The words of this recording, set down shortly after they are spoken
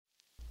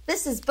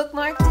This is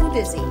Bookmarked and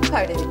Busy,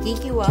 part of the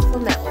Geeky Waffle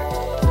Network.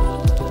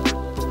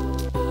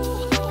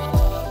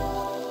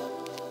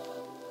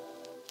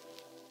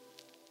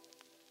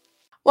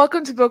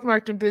 Welcome to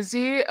Bookmarked and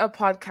Busy, a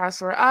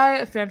podcast where I,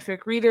 a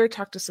fanfic reader,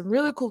 talk to some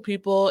really cool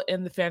people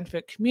in the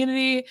fanfic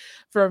community,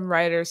 from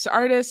writers to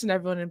artists and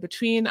everyone in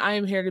between. I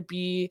am here to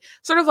be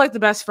sort of like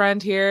the best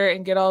friend here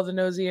and get all the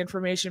nosy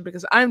information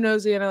because I'm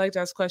nosy and I like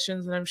to ask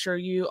questions, and I'm sure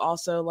you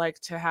also like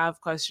to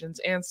have questions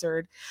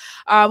answered.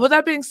 With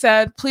that being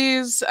said,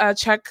 please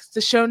check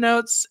the show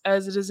notes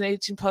as it is an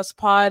 18 plus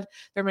pod.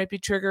 There might be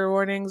trigger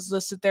warnings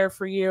listed there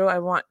for you. I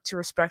want to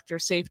respect your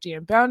safety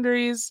and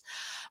boundaries.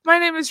 My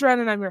name is Ren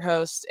and I'm your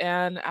host.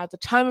 And at the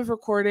time of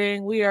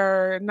recording, we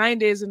are 9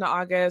 days into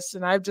August,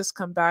 and I've just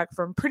come back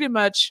from pretty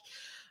much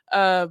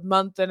a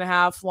month and a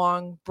half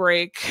long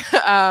break.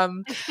 I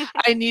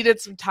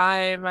needed some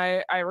time.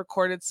 I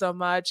recorded so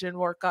much and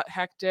work got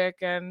hectic,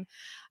 and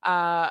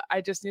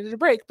I just needed a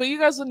break. But you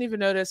guys wouldn't even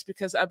notice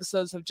because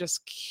episodes have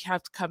just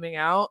kept coming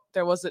out.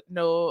 There wasn't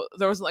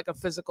like a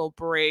physical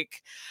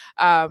break.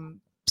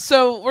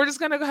 So we're just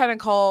gonna go ahead and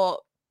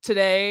call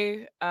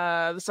today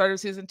the start of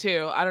season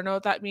 2. I don't know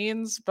what that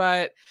means,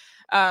 but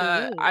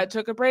I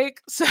took a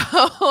break. So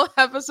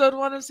episode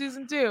 1 of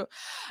season 2.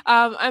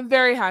 I'm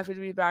very happy to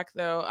be back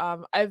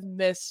though. I've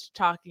missed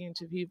talking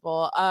to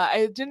people.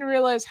 I didn't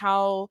realize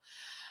how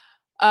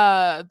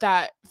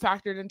that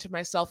factored into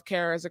my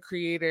self-care as a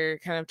creator,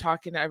 kind of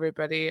talking to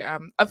everybody.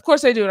 Of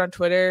course I do it on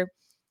Twitter,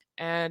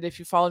 and if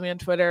you follow me on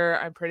Twitter,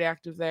 I'm pretty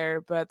active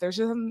there, but there's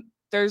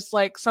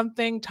like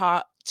something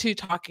to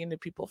talking to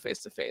people face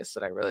to face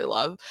that I really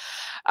love.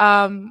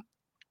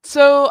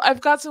 So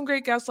I've got some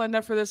great guests lined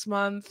up for this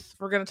month.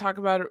 We're going to talk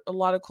about a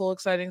lot of cool,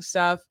 exciting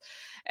stuff.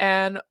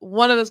 And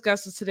one of those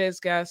guests is today's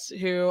guest,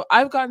 who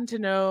I've gotten to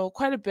know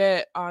quite a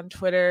bit on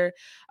Twitter.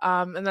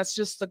 And that's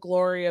just the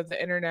glory of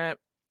the internet.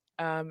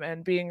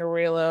 And being a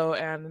Reylo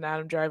and an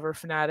Adam Driver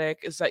fanatic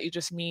is that you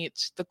just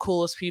meet the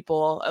coolest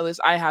people, at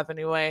least I have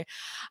anyway.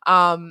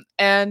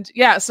 And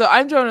yeah, so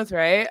I'm joined with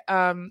Ray.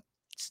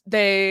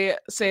 They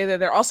say that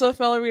they're also a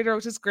fellow reader,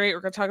 which is great.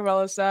 We're going to talk about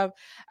all this stuff.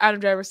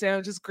 Adam Driver Sam,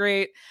 which is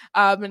great.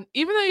 And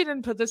even though you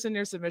didn't put this in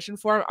your submission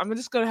form, I'm going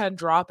to just go ahead and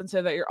drop and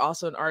say that you're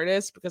also an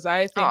artist, because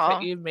I think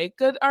that you make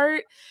good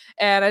art,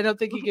 and I don't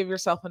think you give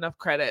yourself enough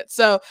credit.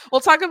 So we'll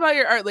talk about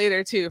your art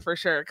later too, for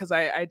sure, because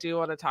I do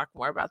want to talk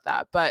more about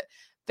that. But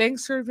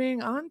thanks for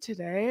being on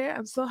today.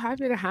 I'm so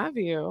happy to have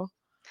you.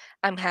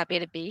 I'm happy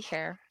to be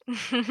here.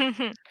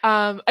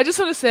 I just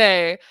want to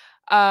say,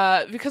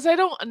 because I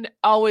don't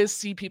always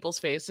see people's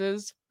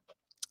faces,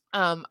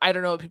 I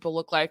don't know what people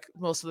look like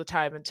most of the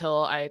time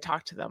until I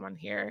talk to them on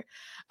here.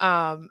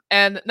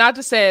 And not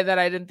to say that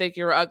I didn't think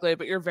you were ugly,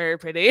 but you're very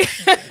pretty.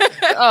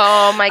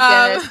 Oh my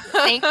goodness.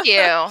 Thank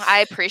you.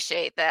 I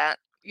appreciate that.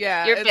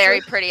 Yeah. You're very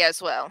pretty as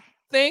well.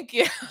 Thank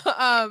you.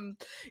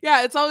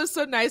 Yeah, it's always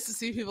so nice to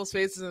see people's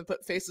faces and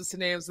put faces to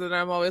names. And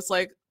I'm always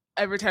like,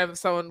 every time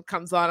someone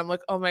comes on, I'm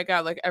like, oh my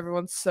God, like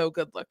everyone's so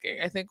good looking.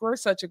 I think we're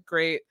such a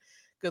great,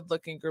 good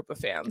looking group of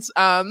fans.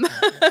 I mean,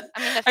 the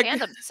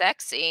fandom's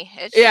sexy.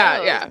 It shows.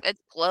 Yeah. It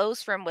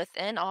glows from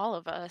within all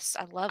of us.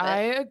 I love it.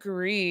 I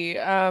agree.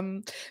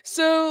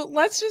 So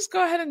let's just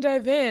go ahead and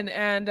dive in.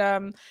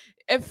 And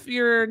if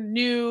you're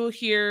new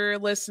here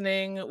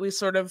listening, we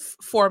sort of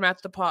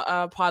format the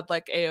pod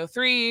like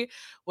AO3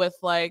 with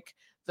like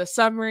the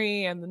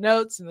summary and the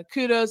notes and the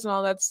kudos and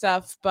all that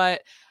stuff.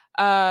 But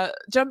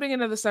jumping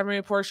into the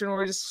summary portion, where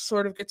we just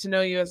sort of get to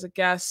know you as a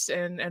guest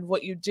and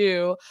what you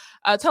do.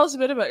 Tell us a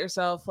bit about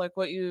yourself, like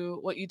what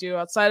you do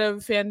outside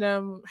of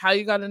fandom, how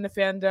you got into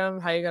fandom,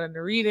 how you got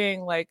into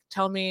reading. Like,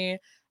 tell me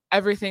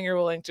everything you're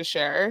willing to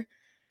share.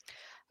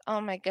 Oh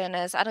my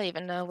goodness, I don't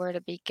even know where to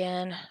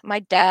begin. My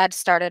dad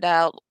started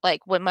out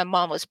like when my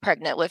mom was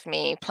pregnant with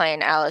me,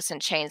 playing Alice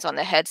in Chains on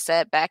the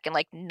headset back in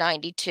like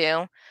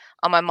 92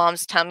 on my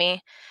mom's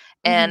tummy.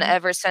 And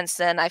ever since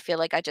then, I feel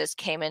like I just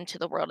came into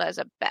the world as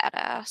a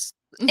badass.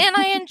 And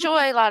I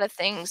enjoy a lot of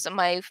things.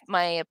 My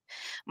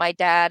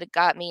dad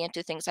got me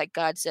into things like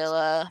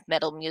Godzilla,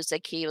 metal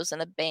music. He was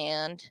in a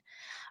band.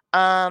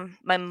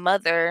 My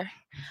mother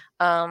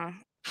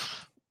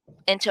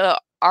into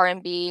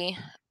R&B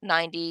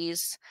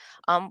 90s,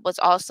 was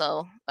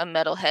also a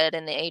metalhead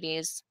in the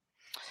 80s.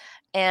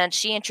 And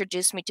she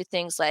introduced me to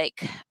things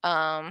like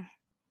The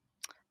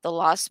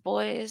Lost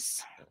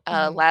Boys,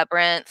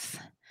 Labyrinth,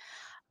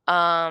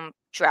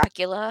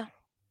 Dracula.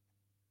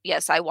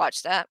 Yes, I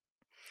watched that.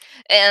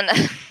 And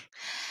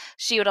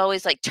she would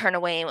always like turn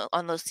away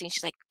on those scenes.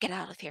 She's like, get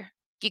out of here.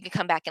 You can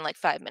come back in like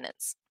 5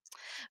 minutes.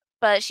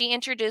 But she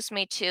introduced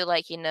me to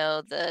like,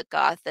 the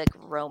gothic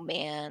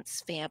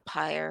romance,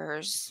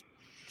 vampires,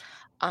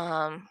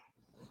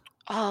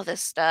 all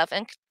this stuff.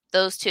 And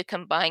those two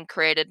combined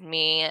created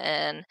me.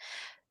 And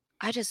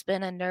I just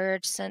been a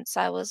nerd since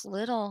I was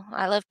little.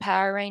 I love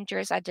Power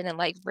Rangers. I didn't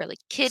like really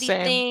kiddie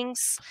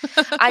things.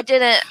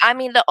 I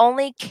mean, the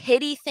only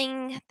kiddie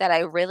thing that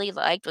I really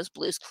liked was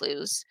Blue's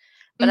Clues.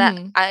 But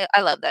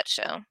I love that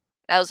show.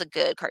 That was a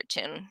good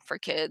cartoon for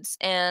kids.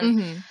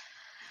 And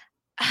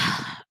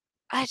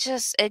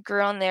it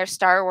grew on there.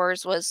 Star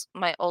Wars was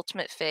my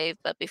ultimate fave,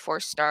 but before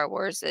Star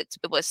Wars, it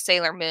was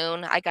Sailor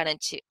Moon. I got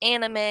into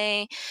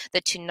anime,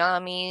 the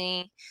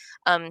Toonami.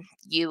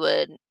 You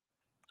would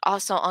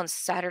also on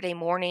Saturday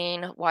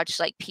morning watch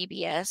like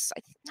PBS,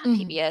 not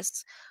Mhm.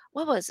 PBS.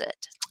 What was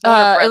it?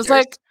 Warner It was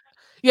Brothers. like,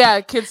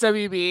 yeah, Kids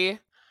WB.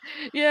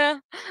 Yeah,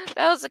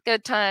 that was a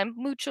good time.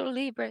 Mucho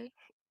Libre.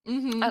 I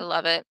Mhm.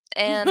 love it.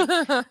 And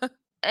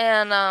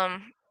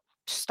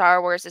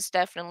Star Wars is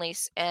definitely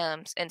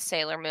and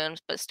Sailor Moon,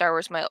 but Star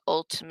Wars my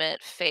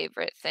ultimate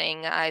favorite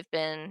thing. I've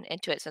been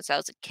into it since I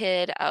was a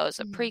kid. I was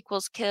a Mhm.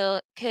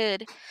 prequels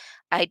kid.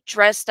 I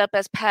dressed up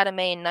as Padme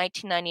in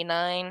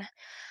 1999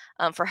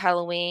 for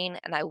Halloween,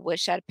 and I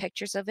wish I had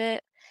pictures of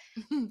it.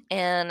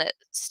 And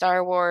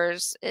Star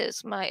Wars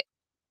is my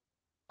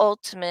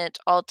ultimate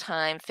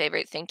all-time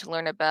favorite thing to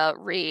learn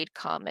about, read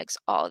comics,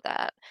 all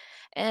that.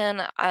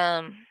 And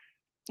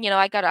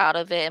I got out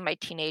of it in my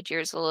teenage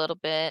years a little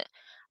bit.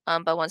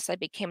 But once I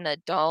became an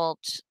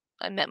adult,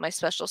 I met my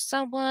special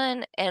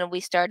someone and we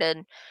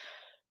started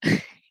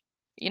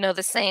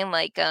the saying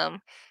like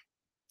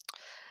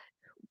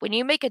when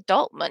you make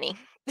adult money.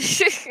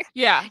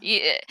 Yeah.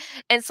 Yeah,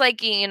 it's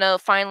like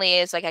finally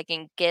it's like I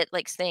can get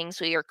like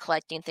things we are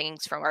collecting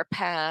things from our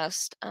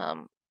past.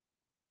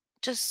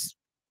 Just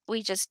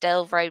we just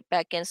delve right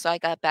back in, so I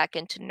got back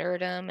into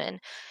nerdum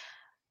and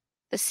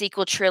the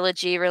sequel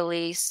trilogy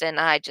released and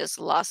I just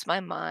lost my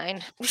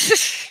mind.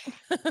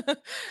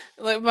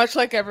 Like much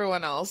like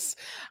everyone else.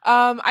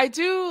 I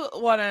do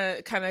want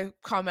to kind of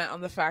comment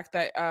on the fact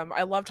that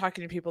I love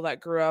talking to people that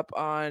grew up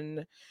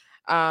on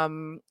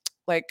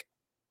like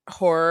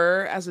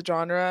horror as a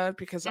genre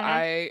because Mhm.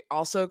 I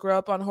also grew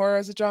up on horror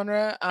as a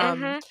genre.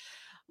 Mhm.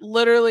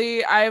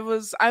 Literally I'm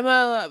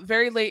a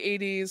very late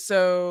 80s,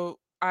 so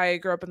I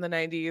grew up in the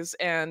 90s,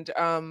 and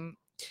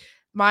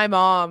my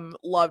mom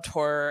loved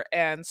horror,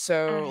 and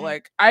so Mhm.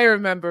 like I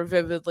remember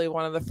vividly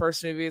one of the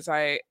first movies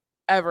I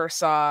ever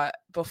saw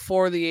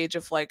before the age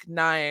of like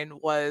 9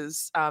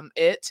 was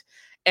It,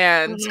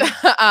 and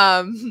Mhm.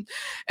 um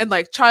and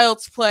like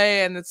Child's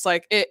Play, and it's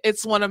like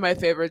it's one of my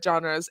favorite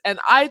genres, and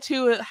I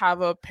too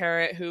have a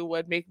parent who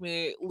would make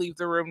me leave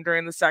the room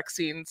during the sex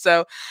scene.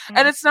 So,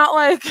 and Mhm. it's not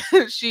like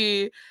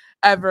she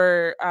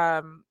ever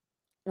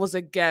was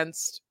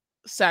against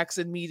sex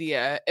in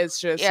media. It's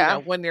just, Yeah.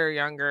 when you're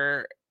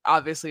younger,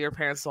 obviously your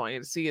parents don't want you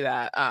to see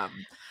that.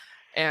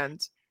 And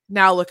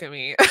now look at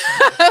me.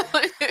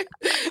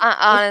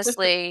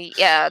 Honestly,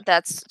 yeah,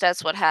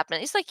 that's what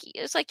happened. It's like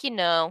as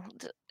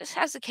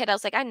a kid, I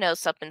was like, I know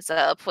something's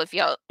up with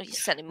y'all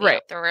sending me Right.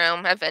 out the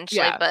room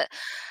eventually, Yeah.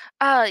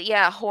 but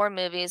yeah, horror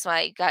movies.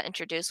 I got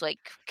introduced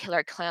like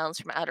Killer Clowns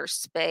from Outer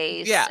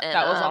Space Yeah, and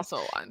that was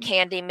also one.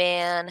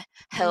 Candyman,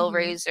 Mhm.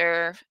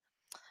 Hellraiser,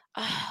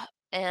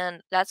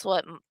 and that's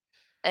what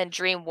and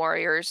Dream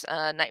Warriors,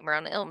 Nightmare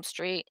on Elm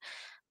Street.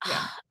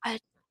 Yeah. I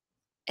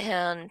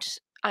And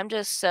I'm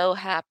just so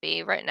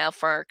happy right now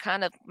for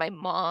kind of my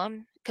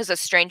mom because of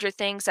Stranger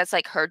Things. That's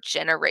like her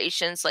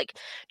generation's like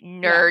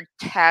Yeah.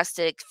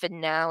 nerd-tastic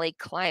finale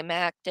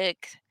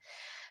climactic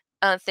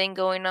thing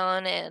going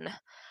on. And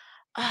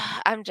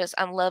I'm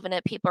loving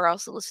it. People are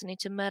also listening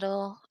to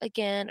metal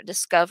again,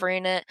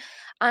 discovering it.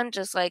 I'm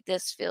just like,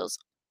 this feels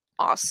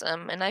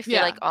awesome. And I feel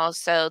Yeah. like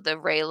also the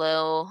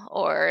Raylo,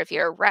 or if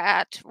you're a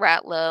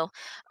Ratlo,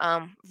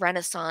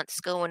 renaissance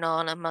going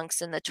on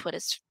amongst in the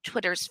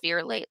Twitter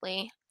sphere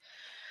lately.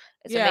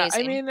 It's Yeah, I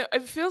amazing. mean,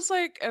 it feels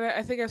like, and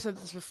I think I've said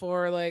this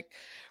before, like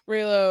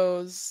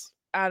Raylo's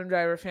Adam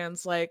Driver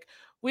fans, like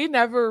we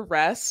never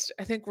rest.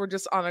 I think we're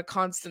just on a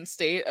constant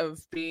state of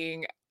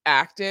being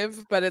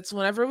active, but it's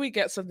whenever we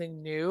get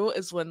something new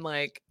is when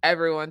like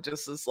everyone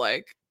just is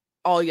like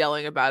all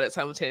yelling about it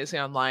simultaneously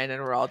online,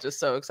 and we're all just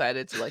so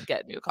excited to like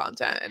get new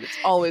content, and it's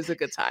always a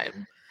good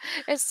time.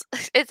 It's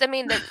it's I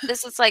mean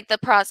this is like the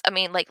process. I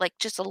mean like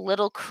just a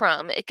little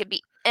crumb. It could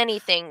be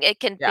anything.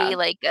 It can Yeah. be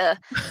like the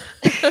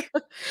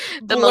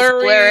most Blurry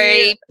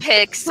blurry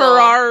pixel,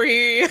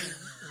 Ferrari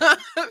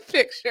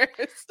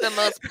pictures. the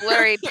most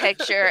blurry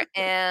picture,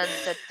 and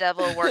the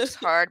devil works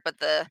hard, but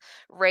the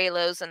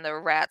Raylos and the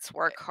rats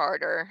work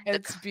harder.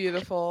 It's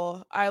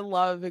beautiful. I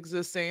love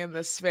existing in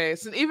this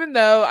space. And even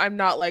though I'm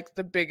not like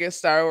the biggest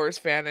Star Wars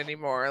fan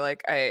anymore,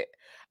 like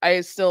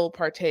I still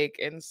partake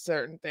in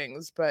certain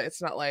things, but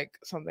it's not like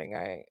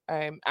something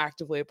I'm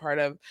actively a part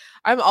of.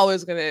 I'm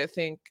always going to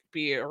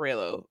be a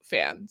Reylo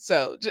fan.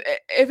 So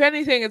if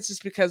anything, it's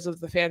just because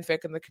of the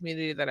fanfic and the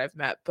community that I've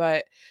met,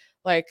 but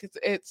like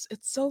it's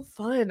so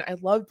fun. I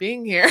love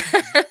being here.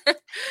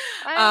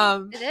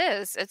 um It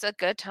is. It's a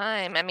good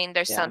time. I mean,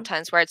 there's yeah.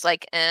 sometimes where it's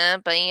like,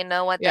 but you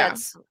know what? Yeah.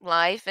 That's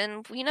life,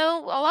 and a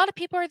lot of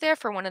people are there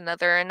for one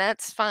another, and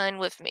that's fine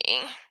with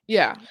me.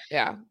 Yeah,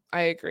 yeah,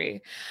 I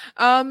agree.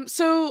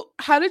 So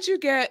how did you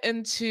get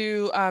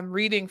into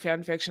reading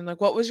fan fiction?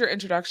 Like what was your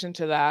introduction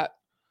to that?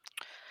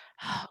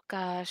 Oh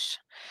gosh,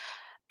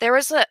 there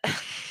was a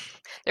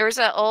there was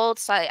an old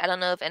site. I don't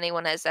know if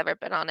anyone has ever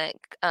been on it.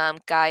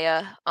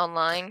 Gaia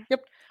Online.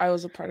 Yep, I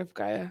was a part of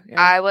Gaia.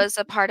 Yeah. I was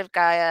a part of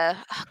Gaia.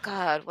 Oh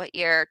God, what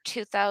year?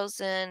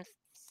 2003.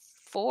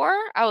 4,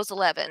 I was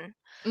 11.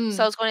 So I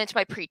Mm. was going into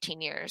my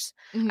preteen years.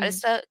 I Mhm.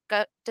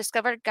 just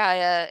discovered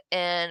Gaia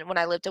when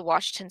I lived in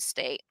Washington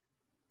State.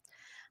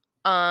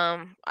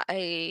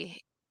 I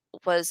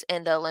was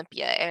in the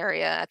Olympia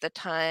area at the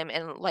time,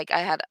 and like I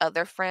had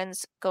other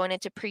friends going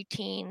into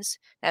preteens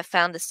that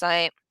found the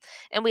site,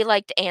 and we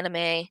liked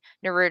anime.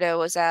 Naruto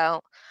was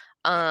out.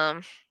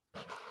 Um,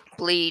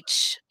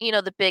 Bleach,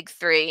 the big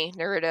three,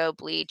 Naruto,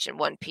 Bleach, and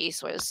One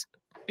Piece was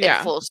in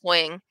Yeah. full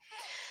swing.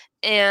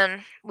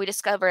 And we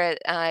discovered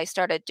I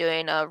started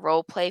doing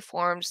role play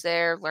forums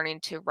there, learning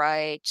to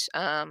write.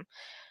 And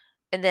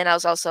then I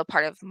was also a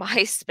part of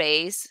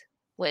MySpace,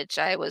 which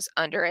I was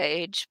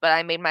underage, but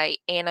I made my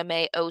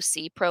anime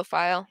OC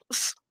profile.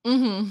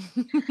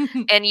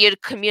 Mhm. And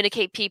you'd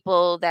communicate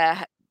people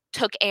that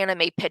took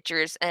anime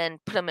pictures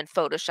and put them in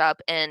Photoshop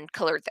and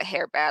colored the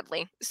hair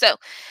badly. So,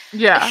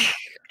 Yeah.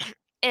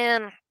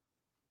 and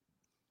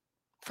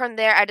from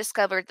there, I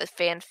discovered the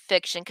fan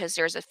fiction because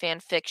there's a fan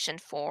fiction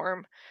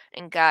forum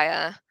in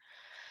Gaia.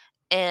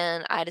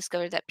 And I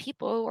discovered that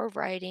people were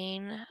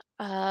writing.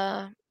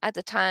 At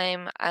the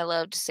time, I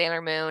loved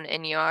Sailor Moon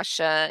and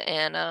Yasha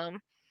and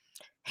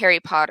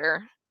Harry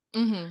Potter.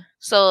 Mhm.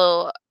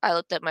 So I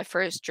looked at my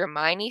first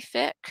Hermione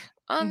fic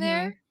on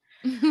there,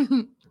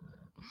 Mhm.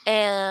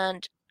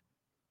 and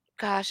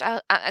gosh,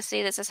 I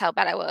see this is how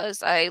bad I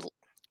was.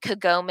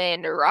 Kagome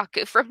and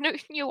Naraku from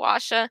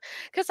Nuwasha,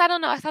 because I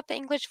don't know. I thought the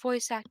English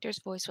voice actor's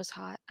voice was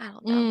hot. I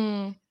don't know.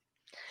 Mm.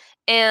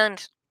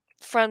 And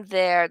from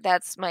there,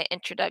 that's my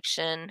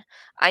introduction.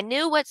 I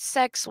knew what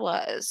sex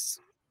was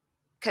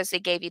because they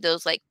gave you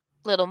those like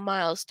little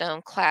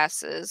milestone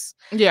classes,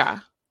 Yeah.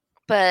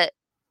 but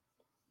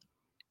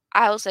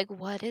I was like,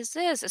 what is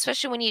this?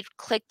 Especially when you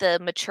click the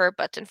mature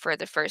button for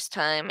the first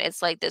time.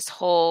 It's like this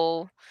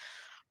whole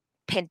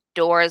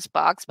Pandora's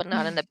box, but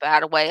not in a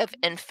bad way of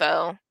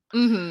info.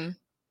 Mhm.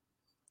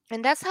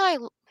 And that's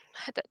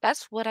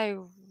what I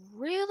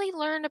really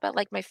learned about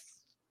like my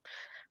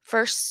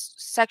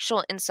first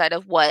sexual insight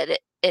of what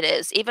it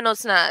is. Even though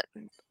it's not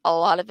a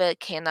lot of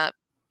it cannot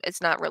it's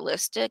not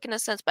realistic in a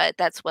sense, but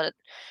that's what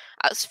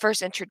I was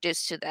first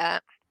introduced to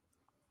that.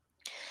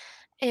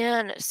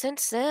 And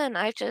since then,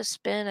 I've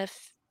just been a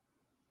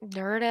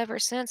nerd ever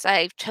since.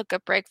 I took a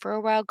break for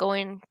a while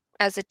going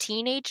as a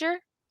teenager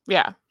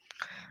Yeah.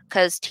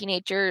 because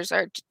teenagers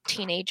are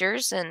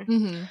teenagers,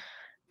 Mhm.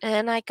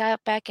 and I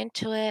got back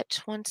into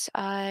it once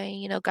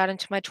I, got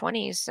into my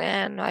 20s,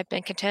 and I've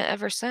been content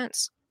ever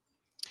since.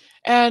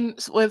 And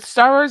with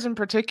Star Wars in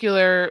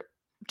particular,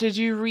 did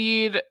you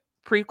read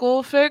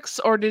prequel fics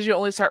or did you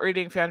only start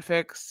reading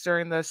fanfics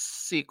during the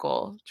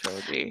sequel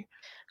trilogy?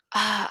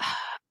 Uh,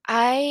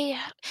 I,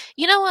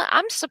 you know what?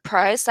 I'm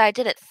surprised I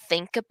didn't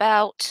think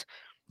about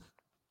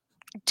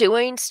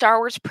doing Star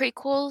Wars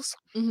prequels.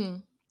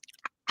 Mhm.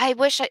 I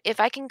wish if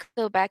I can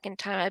go back in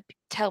time, I'd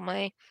tell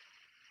my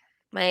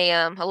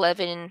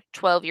 11,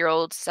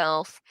 12-year-old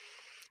self,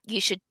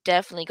 you should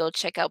definitely go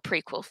check out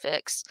prequel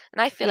fix.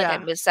 And I feel like I Yeah.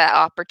 missed that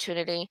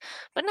opportunity,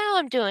 but now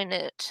I'm doing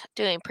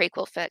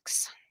prequel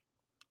fix.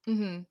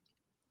 Mhm.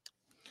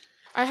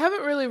 I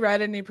haven't really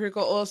read any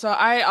prequel. Well, so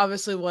I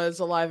obviously was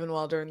alive and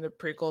well during the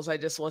prequels. I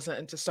just wasn't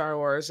into Star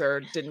Wars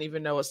or didn't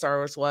even know what Star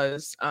Wars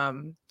was.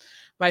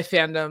 My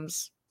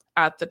fandoms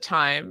at the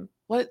time.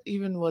 What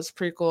even was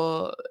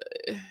prequel?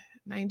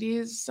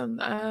 90s? Some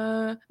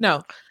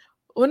no.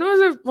 When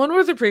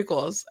were the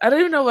prequels? I don't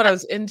even know what I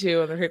was into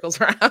when the prequels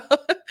were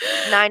out.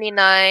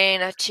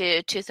 99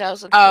 to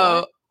 2004.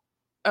 Oh,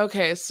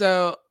 okay.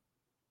 So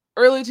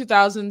early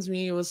 2000s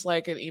me was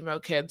like an emo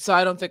kid, so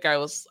I don't think I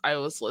was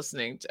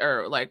listening to,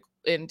 or like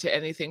into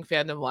anything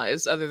fandom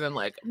wise other than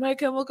like My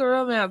Chemical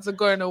Romance and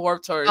going to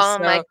Warped Tours.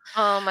 So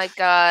Oh my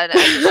god.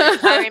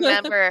 I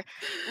remember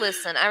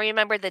listen, I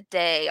remember the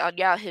day on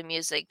Yahoo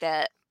Music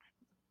that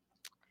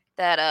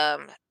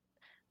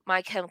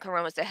My Chemical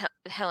Romance, the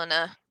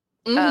Helena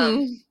um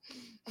Mhm.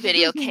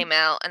 video came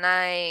out, and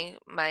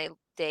my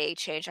day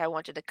changed. I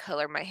wanted to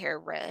color my hair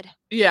red.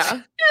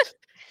 Yeah.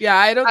 Yeah,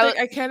 I don't I think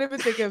w I can't even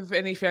think of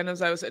any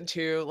fandoms I was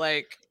into,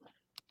 like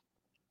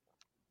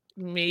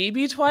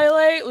maybe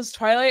Twilight. Was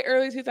Twilight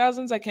early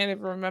 2000s? I can't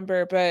even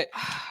remember, but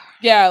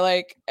yeah,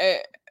 like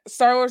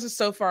Star Wars is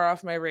so far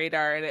off my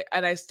radar,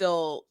 and I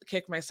still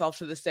kick myself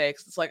to this day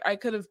because it's like I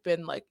could have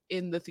been like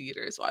in the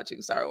theaters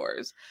watching Star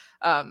Wars,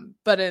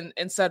 but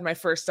instead my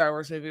first Star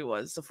Wars movie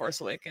was The Force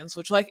Awakens,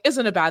 which like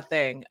isn't a bad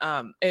thing.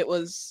 It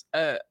was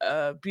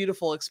a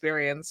beautiful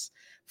experience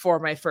for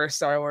my first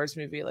Star Wars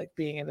movie, like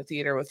being in a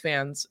theater with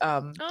fans.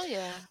 Oh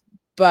yeah.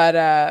 But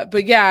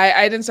yeah,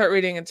 I didn't start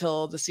reading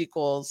until the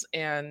sequels,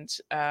 and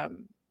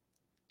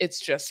it's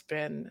just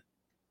been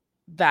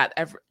that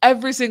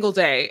every single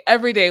day,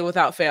 every day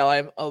without fail,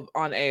 I'm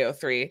on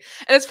AO3.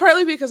 And it's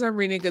partly because I'm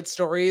reading good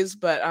stories,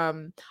 but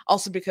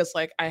also because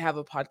like I have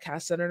a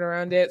podcast centered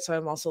around it. So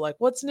I'm also like,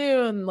 what's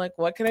new and like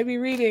what could I be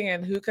reading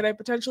and who could I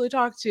potentially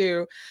talk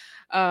to?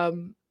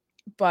 Um,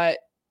 but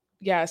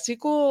yeah,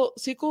 sequel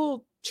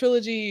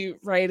trilogy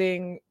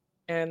writing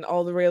and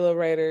all the Reylo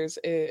writers,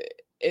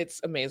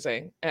 it's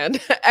amazing. And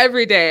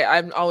every day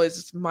I'm always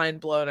just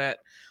mind blown at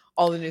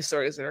all the new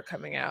stories that are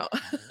coming out.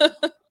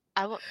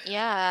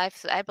 Yeah,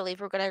 I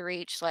believe we're gonna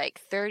reach like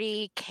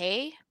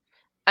 30K.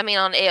 I mean,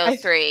 on I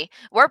AO3,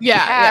 we're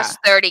yeah, past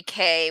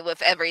 30K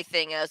with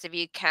everything else. If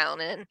you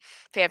count in right.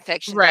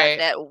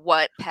 fanfiction.net,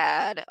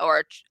 Wattpad,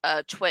 or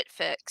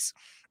Twitfix.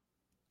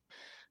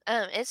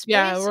 Yeah, It's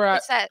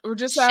that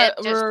ship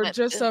just we're went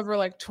just boom. over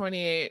like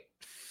 28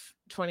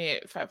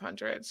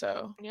 500.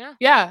 So Yeah.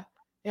 yeah,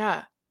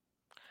 yeah.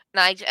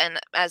 And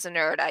as a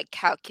nerd, I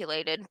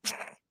calculated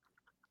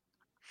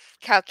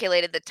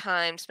the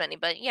time spending,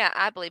 but yeah,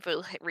 I believe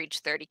we'll reach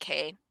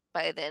 30K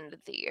by the end of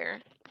the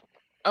year.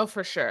 Oh,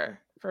 for sure,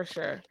 for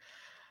sure.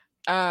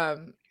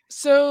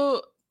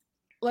 So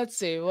let's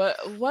see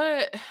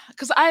what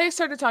because I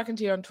started talking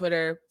to you on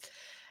Twitter,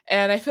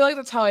 and I feel like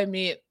that's how I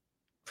meet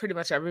pretty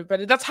much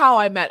everybody. That's how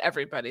I met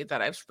everybody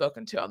that I've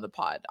spoken to on the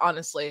pod,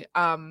 honestly.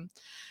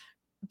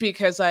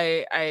 Because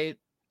I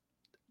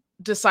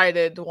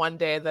decided one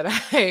day that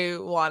I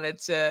wanted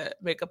to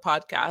make a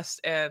podcast,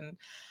 and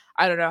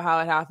I don't know how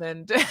it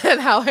happened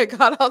and how I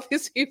got all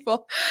these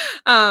people.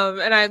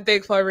 And I'm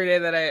thankful every day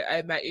that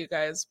I met you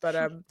guys. But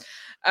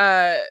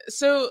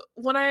so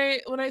when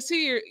I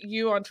see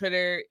you on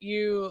Twitter,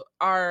 you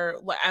are,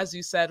 as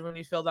you said when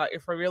you filled out your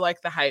form, you're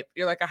like the hype.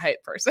 You're like a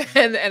hype person.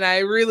 And I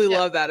really Yeah.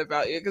 love that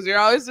about you, because you're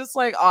always just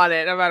like on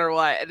it no matter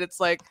what. And it's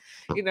like,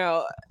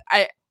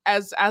 I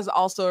as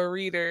also a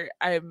reader,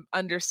 I'm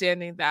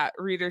understanding that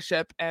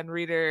readership and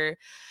reader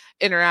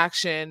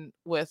interaction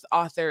with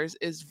authors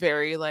is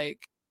very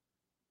like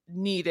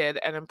needed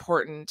and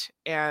important.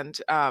 And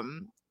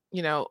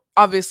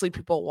obviously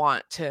people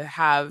want to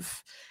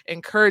have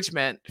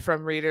encouragement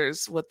from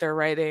readers with their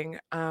writing.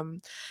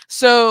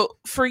 So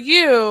for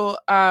you,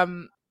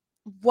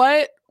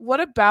 what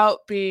about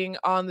being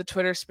on the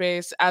Twitter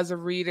space as a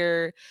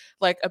reader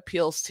like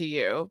appeals to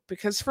you?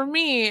 Because for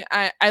me,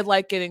 I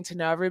like getting to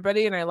know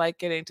everybody, and I like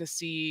getting to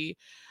see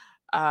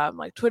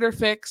like Twitter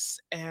fics,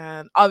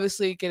 and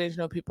obviously getting to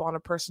know people on a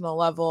personal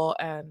level,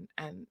 and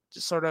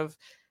just sort of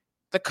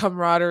the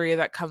camaraderie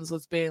that comes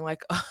with being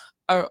like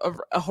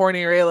a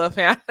horny Reylo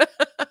fan.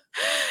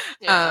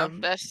 Yeah,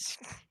 um, that's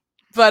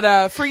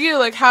but for you,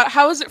 like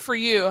how is it for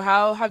you?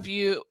 How have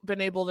you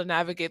been able to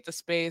navigate the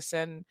space,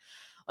 and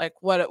like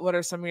what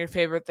are some of your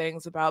favorite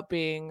things about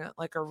being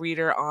like a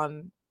reader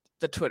on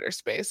the Twitter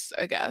space,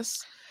 I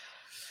guess?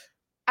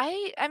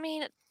 I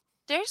mean,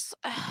 there's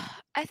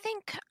I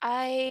think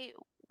I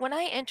when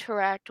I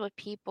interact with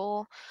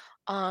people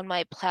on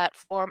my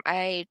platform,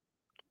 I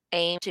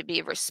aim to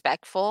be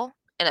respectful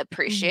and Mhm.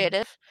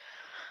 appreciative.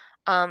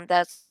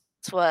 That's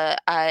what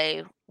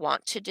I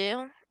want to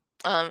do.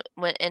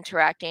 When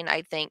interacting,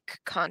 I thank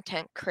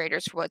content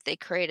creators for what they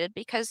created,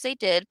 because they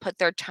did put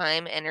their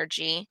time,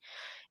 energy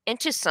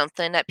into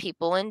something that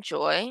people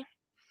enjoy.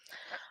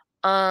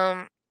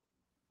 Um,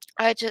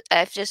 I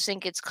just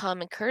think it's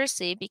common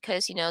courtesy,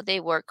 because they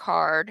work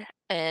hard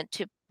and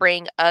to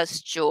bring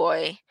us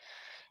joy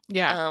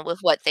Yeah. with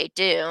what they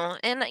do.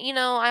 And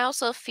I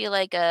also feel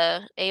like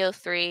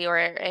AO3, or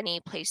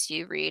any place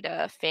you read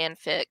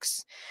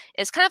fanfics,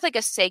 is kind of like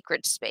a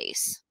sacred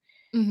space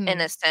in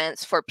Mhm. a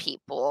sense for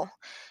people,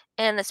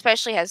 and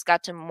especially has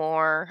gotten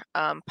more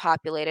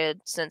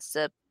populated since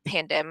the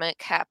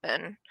pandemic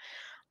happened.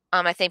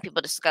 I think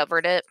people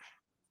discovered it.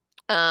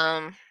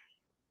 Um,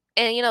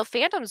 and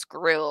fandoms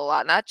grew a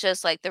lot, not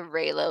just like the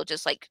Reylo,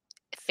 just like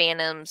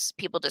fandoms,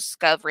 people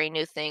discovering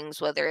new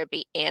things, whether it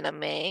be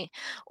anime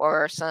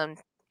or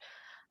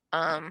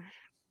um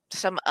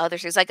some other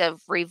things, like a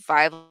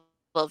revival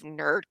of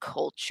nerd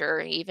culture.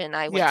 Even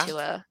I went Yeah. to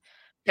a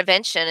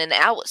convention and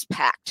that was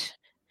packed.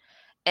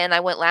 And I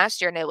went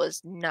last year and it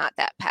was not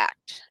that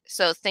packed.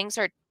 So things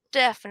are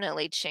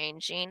definitely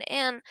changing.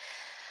 And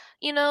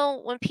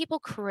when people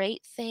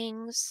create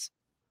things,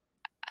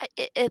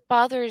 it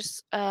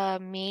bothers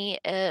me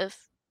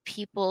if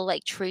people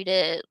like treat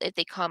it, if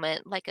they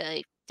comment like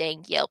a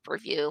dang Yelp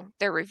review.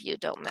 Their review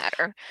don't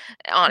matter,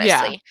 Yeah.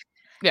 honestly.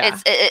 Yeah.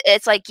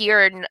 It's like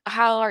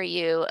how are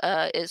you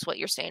is what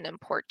you're saying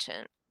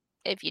important.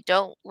 If you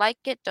don't like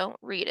it, don't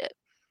read it.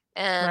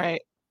 And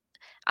Right.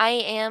 I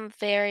am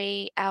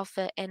very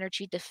alpha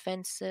energy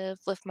defensive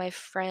with my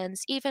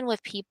friends, even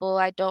with people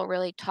I don't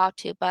really talk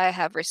to, but I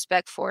have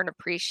respect for and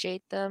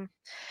appreciate them.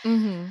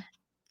 Mhm.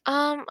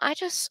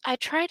 I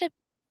try to.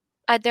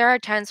 There are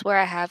times where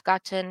I have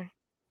gotten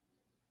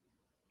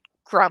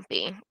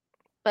grumpy,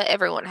 but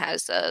everyone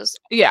has those.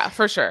 Yeah,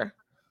 for sure.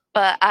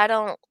 But I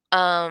don't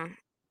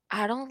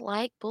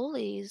like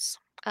bullies.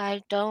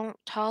 I don't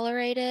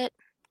tolerate it.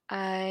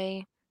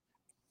 I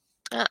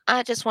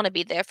I just want to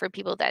be there for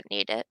people that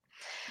need it.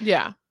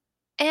 Yeah.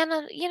 And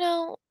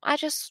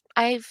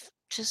I've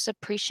just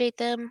appreciate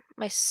them.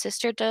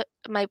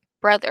 My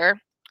brother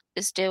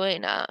is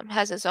doing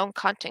has his own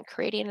content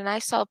creating, and I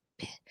saw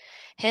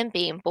him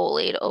being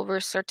bullied over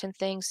certain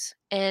things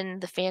in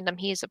the fandom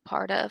he's a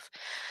part of.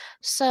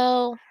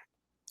 So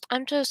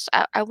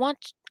I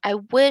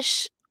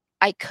wish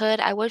I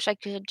could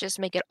just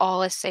make it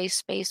all a safe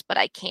space, but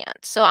I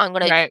can't. So I'm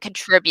gonna Right.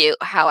 contribute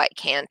how I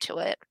can to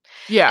it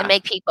and Yeah.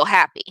 make people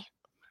happy.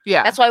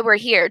 Yeah. That's why we're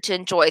here, to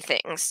enjoy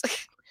things.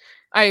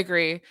 I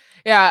agree.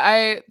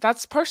 Yeah,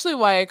 that's partially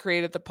why I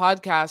created the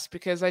podcast,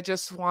 because I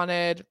just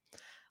wanted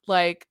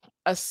like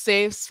a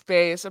safe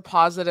space, a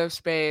positive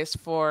space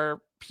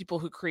for people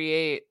who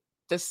create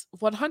this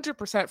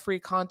 100% free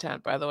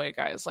content, by the way,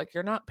 guys. Like,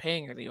 you're not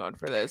paying anyone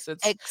for this.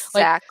 It's like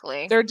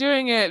Exactly. they're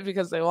doing it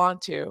because they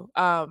want to.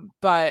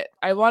 But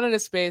I wanted a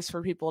space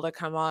for people to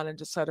come on and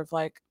just sort of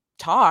like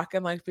talk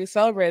and like be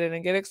celebrated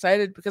and get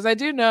excited, because I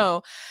do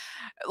know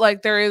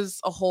like there is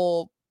a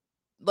whole,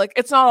 like,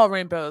 it's not all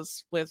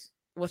rainbows with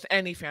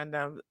any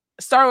fandom.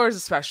 Star Wars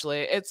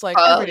especially. It's like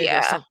Oh, every day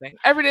there's yeah. something.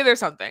 Every day there's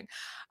something.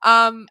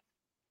 Um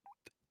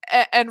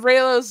and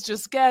Raylos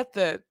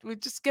we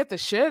just get the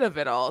shit of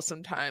it all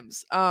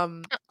sometimes.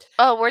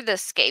 Oh, we're the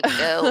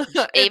scapegoat.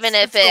 Even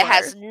if It's the it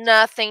has worst.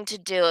 nothing to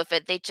do with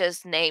it, they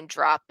just name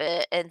drop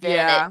it,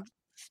 Yeah.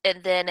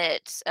 and then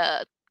it's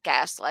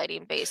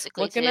gaslighting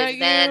basically Looking to at you,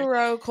 then,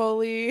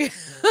 Rocoli.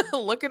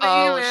 Looking at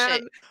you, oh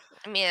shit. man.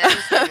 I mean,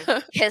 you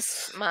can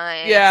kiss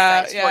my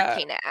Yeah, size yeah.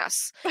 14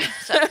 ass.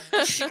 So,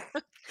 Yeah.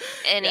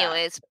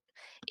 anyways,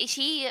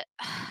 he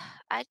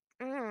I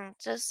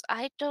just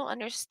I don't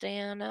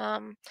understand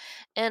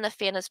in a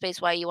fandom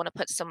space why you want to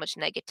put so much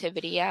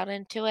negativity out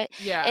into it.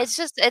 Yeah. It's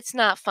just it's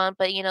not fun,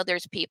 but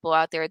there's people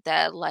out there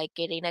that like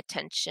getting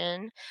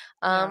attention,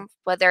 Yeah.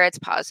 whether it's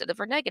positive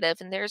or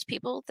negative, and there's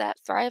people that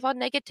thrive on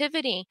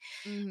negativity.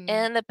 Mhm.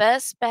 And the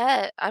best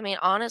bet, I mean,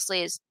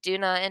 honestly, is do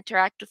not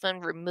interact with them,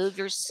 remove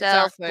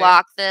yourself, Exactly.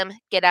 block them,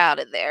 get out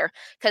of there,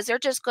 because they're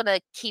just gonna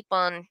keep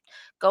on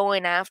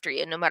going after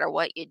you no matter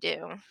what you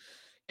do.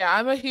 Yeah,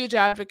 I'm a huge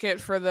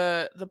advocate for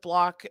the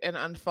block and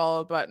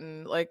unfollow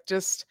button. Like,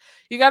 just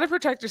you got to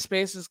protect your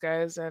spaces,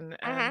 guys. And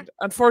Hmm.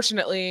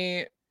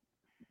 unfortunately,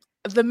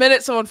 the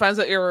minute someone finds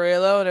out you're a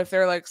Raylo, and if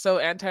they're like so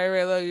anti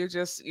Raylo,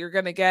 you're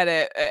gonna get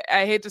it.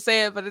 I hate to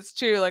say it, but it's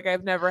true. Like,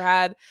 I've never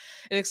had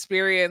an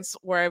experience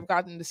where I've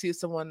gotten to see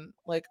someone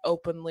like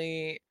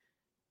openly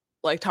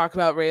like talk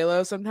about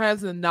Raylo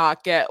sometimes and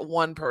not get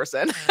one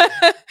person.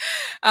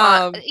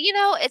 um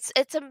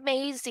It's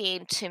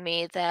amazing to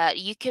me that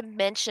you can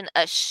mention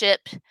a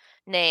ship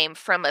name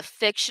from a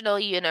fictional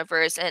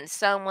universe and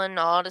someone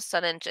all of a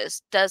sudden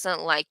just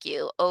doesn't like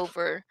you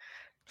over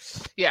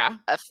yeah.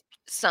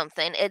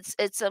 something.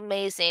 It's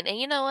amazing. And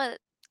you know what?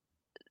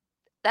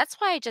 That's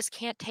why I just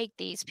can't take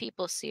these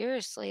people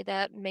seriously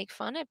that make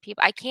fun of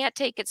people. I can't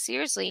take it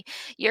seriously.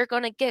 You're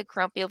gonna get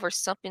grumpy over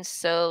something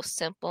so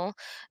simple.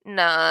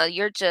 Nah,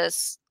 you're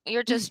just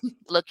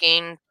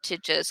looking to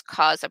just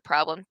cause a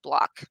problem.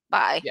 Block.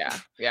 Bye. Yeah,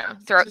 yeah.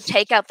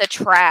 Take out the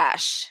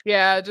trash.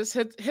 Yeah, just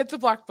hit the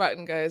block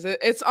button, guys.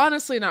 It's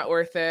honestly not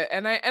worth it.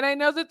 And I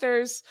know that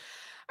there's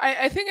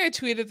I think I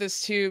tweeted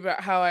this too about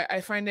how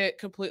I find it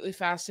completely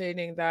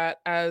fascinating that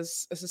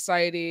as a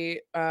society,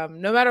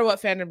 no matter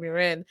what fandom you're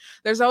in,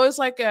 there's always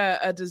like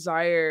a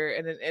desire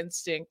and an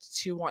instinct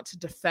to want to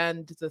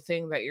defend the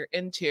thing that you're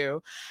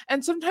into.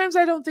 And sometimes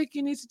I don't think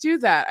you need to do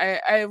that.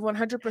 I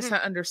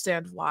 100%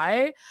 understand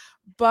why,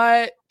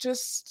 but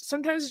just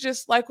sometimes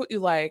just like what you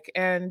like,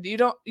 and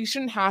you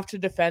shouldn't have to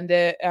defend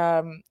it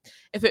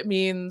if it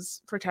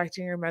means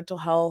protecting your mental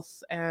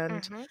health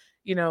and Mhm.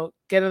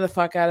 getting the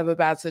fuck out of a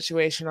bad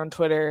situation on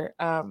Twitter.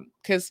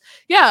 Because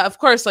yeah, of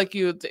course, like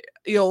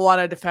you'll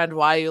want to defend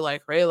why you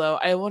like Raylo.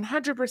 I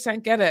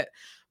 100% get it,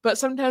 but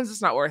sometimes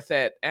it's not worth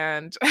it.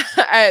 And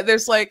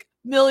there's like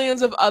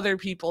millions of other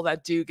people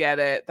that do get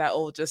it that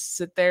will just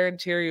sit there and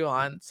cheer you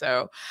on.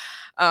 So,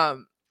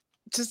 um,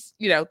 just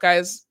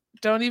guys,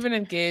 don't even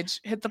engage.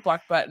 Hit the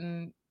block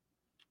button.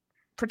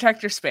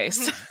 Protect your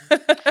space.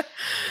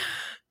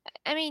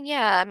 I mean,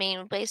 yeah, I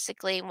mean,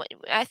 basically,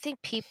 I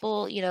think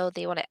people,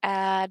 they want to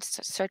add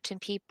certain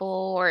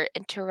people or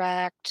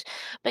interact,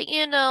 but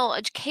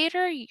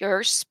cater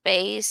your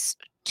space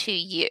to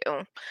you.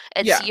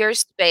 It's Yeah. your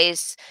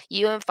space.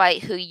 You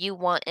invite who you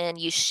want in.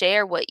 You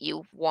share what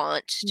you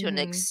want to an Hmm.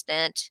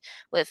 extent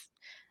with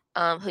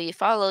who you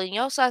follow. And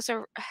you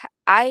also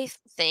I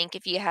think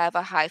if you have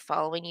a high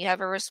following, you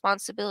have a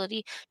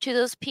responsibility to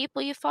those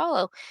people you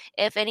follow.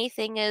 If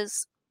anything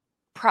is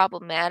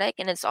problematic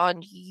and it's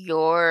on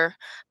your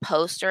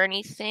post or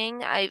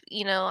anything, I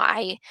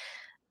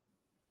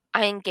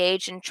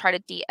engage and try to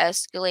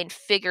de-escalate and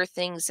figure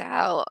things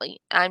out.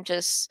 I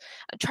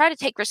try to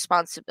take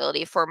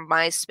responsibility for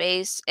my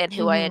space and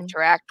who I Hmm.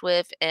 interact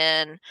with,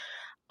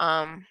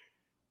 um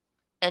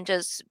and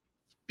just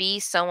be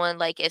someone,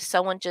 like, if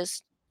someone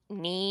just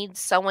needs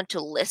someone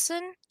to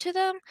listen to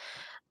them,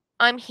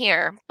 I'm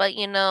here. But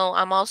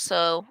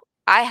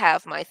I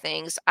have my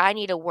things. I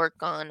need to work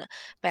on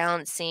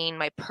balancing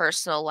my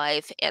personal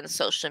life and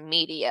social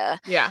media.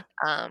 Yeah.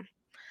 Um,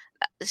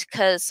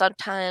 because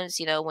sometimes,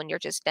 when you're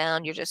just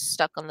down, you're just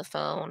stuck on the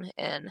phone.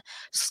 And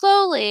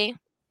slowly,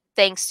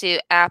 thanks to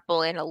Apple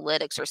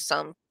Analytics or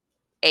some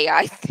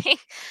AI thing,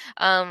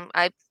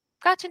 I've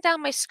gotten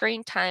down my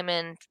screen time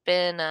and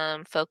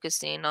been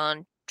focusing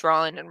on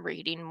drawing and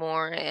reading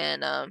more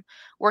and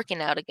working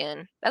out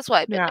again. That's what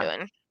I've been Yeah.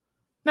 doing.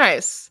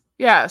 Nice.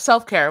 Yeah.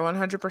 Self care,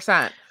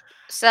 100%.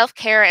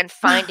 Self-care and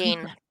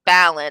finding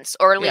balance,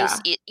 or at Yeah.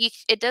 least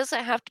it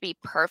doesn't have to be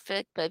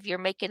perfect, but if you're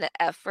making an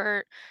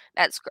effort,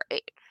 that's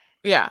great.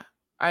 Yeah,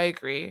 I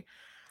agree.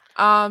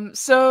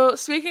 So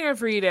speaking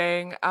of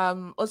reading,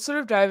 let's sort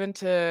of dive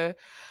into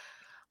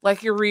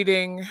like your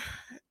reading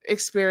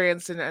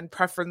experience and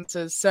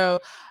preferences. So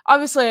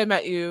obviously I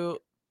met you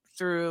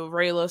through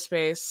Raylo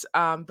Space,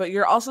 but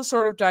you're also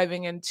sort of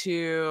diving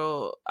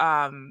into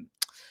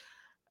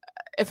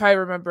if I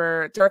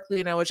remember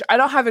directly, which I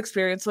don't have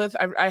experience with.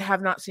 I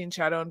have not seen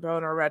Shadow and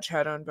Bone or read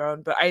Shadow and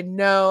Bone, but I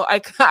know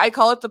I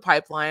call it the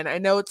pipeline. I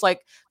know it's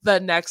like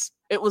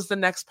it was the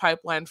next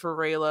pipeline for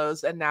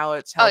Raylos, and now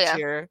it's Oh yeah.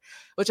 Heltier,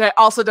 which I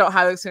also don't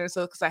have experience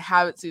with because I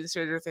haven't seen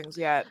Stranger Things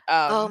yet.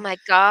 Oh my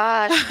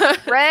gosh,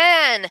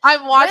 Ren,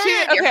 I'm watching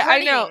it. Ren, you're Okay, I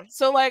know. hurting.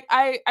 So like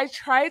I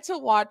tried to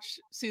watch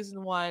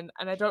season 1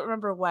 and I don't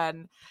remember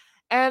when,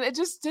 and it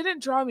just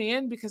didn't draw me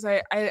in because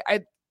I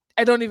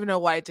don't even know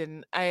why I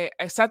didn't. I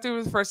sat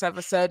through the first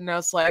episode and I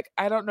was like,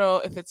 I don't know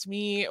if it's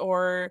me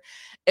or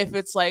if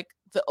it's like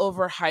the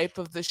overhype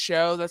of the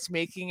show that's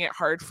making it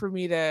hard for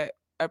me to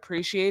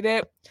appreciate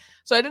it.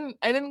 So I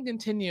didn't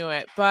continue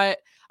it, but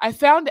I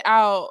found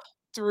out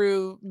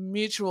through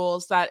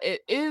mutuals that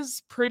it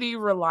is pretty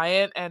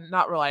reliant and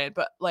not reliant,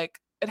 but like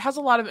it has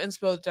a lot of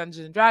inspo with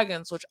Dungeons and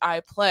Dragons, which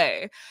I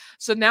play.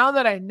 So now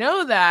that I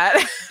know that,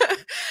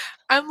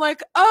 I'm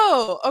like,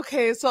 oh,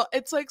 okay. So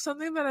it's like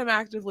something that I'm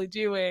actively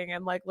doing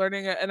and like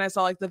learning it. And I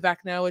saw like the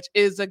Vecna, which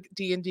is a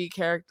D&D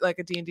character, like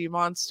a D&D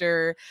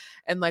monster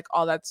and like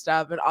all that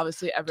stuff. And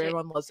obviously Dude,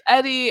 everyone loves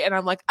Eddie. And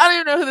I'm like, I don't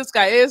even know who this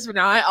guy is, but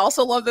now I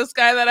also love this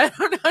guy that I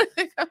don't know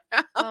anything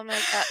about. oh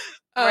my god,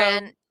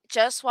 Ren, Um,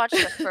 just watch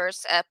the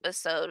first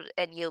episode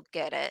and you'll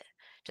get it.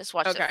 Just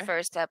watch the okay.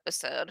 first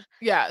episode,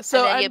 Yeah. and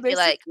So then you'll be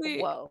like,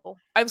 "Whoa."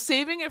 I'm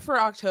saving it for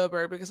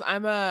October because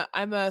I'm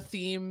a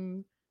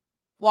theme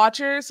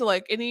watcher. So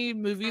like any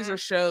movies Mhm. or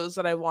shows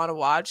that I want to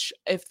watch,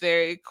 if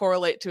they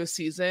correlate to a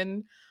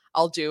season,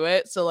 I'll do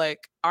it. So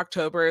like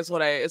October is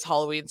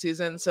Halloween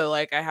season. So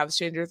like I have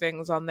Stranger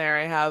Things on there.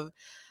 I have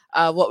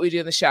What We Do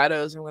in the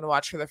Shadows. I'm gonna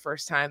watch for the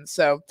first time.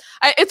 So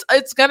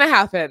it's gonna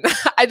happen.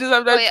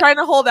 Oh I'm yeah, trying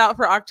to hold out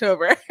for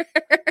October.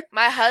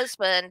 my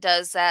husband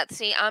does that.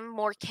 See, I'm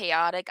more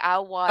chaotic.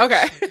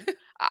 Okay.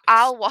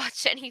 I'll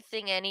watch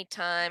anything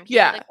anytime.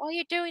 He'll be Yeah. like, "Why are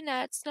you doing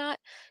that? It's not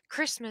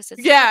Christmas.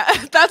 It's not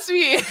Yeah, that's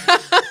me.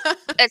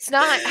 it's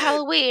not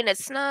Halloween.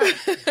 It's not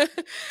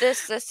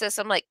this."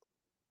 I'm like,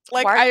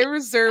 Like "Why are I you?"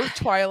 reserve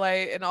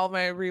Twilight and all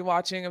my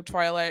rewatching of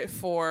Twilight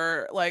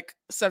for like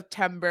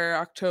September,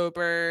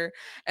 October,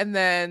 and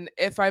then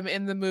if I'm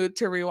in the mood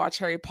to rewatch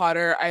Harry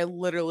Potter, I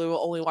literally will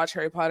only watch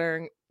Harry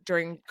Potter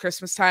during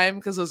Christmas time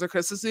because those are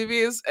Christmas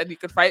movies, and you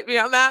could fight me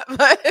on that.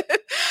 But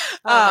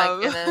Oh my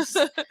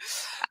goodness.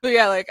 but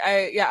yeah, like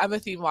I'm a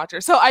theme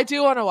watcher, so I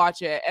do want to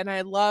watch it, and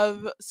I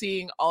love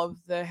seeing all of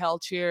the Hell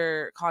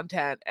Cheer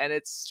content, and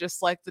it's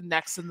just like the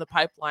next in the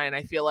pipeline.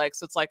 I feel like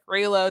so it's like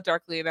Raylo,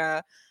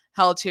 Darklina,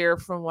 Hell Tier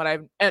from what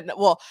I've and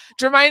well,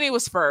 Hermione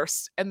was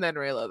first and then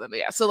Raylo then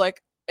yeah. So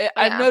like Oh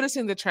I'm yeah.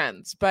 noticing the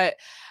trends, but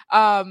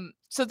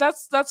so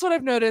that's what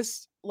I've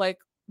noticed like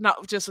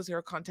not just with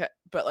your content,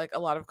 but like a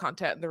lot of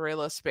content in the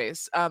Raylo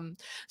space.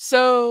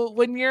 So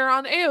when you're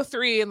on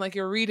AO3 and like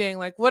you're reading,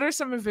 like what are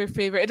some of your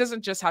favorite? It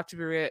doesn't just have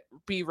to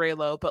be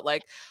Raylo, but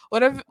like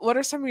what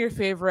are some of your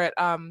favorite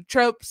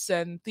tropes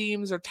and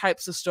themes or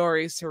types of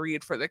stories to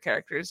read for the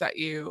characters that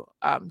you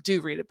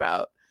do read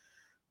about?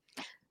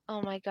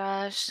 Oh my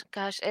gosh,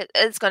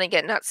 it's gonna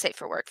get not safe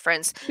for work,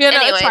 friends. Yeah,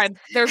 no, it's Anyways, fine.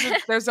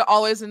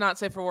 Always a not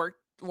safe for work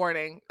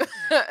warning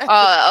at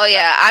the oh start.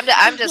 yeah,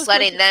 I'm just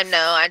letting them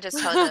know. I'm just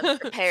telling them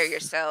prepare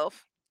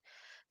yourself.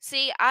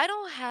 See, I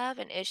don't have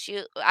an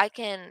issue. I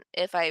can,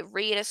 if I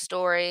read a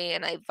story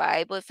and I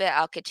vibe with it,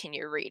 I'll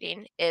continue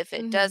reading. If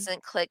it Mhm.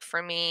 doesn't click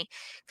for me,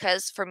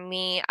 because for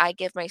me, I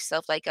give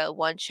myself like a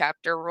one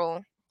chapter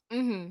rule.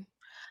 Mhm.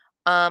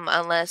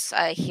 Unless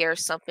I hear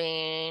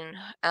something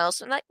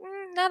else, and like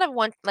not a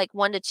one, like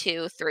 1 to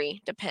 2,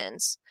 3,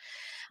 depends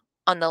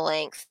on the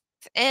length.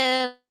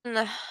 And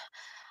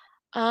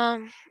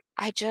um,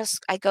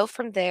 I go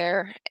from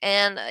there,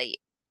 and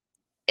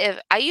if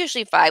I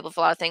usually vibe with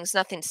a lot of things,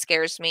 nothing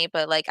scares me,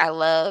 but like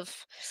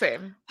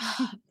Same.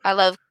 I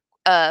love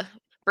uh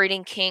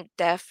breeding kink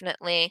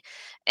definitely,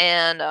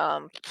 and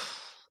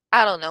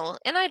I don't know,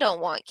 and I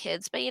don't want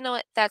kids, but you know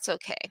what? That's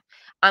okay.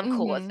 I'm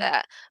cool with Mhm.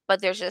 that.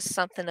 But there's just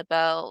something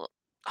about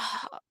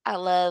I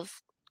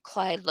love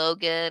Clyde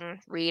Logan,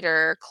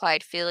 Reader,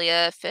 Clyde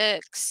Philia,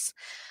 Fix,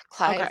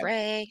 Clyde Okay.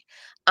 Ray,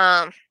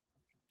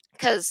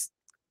 because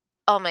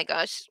oh my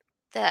gosh,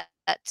 that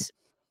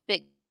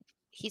big,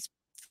 he's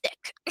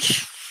thick.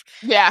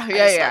 Yeah, I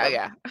yeah, just love yeah, him.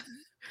 yeah.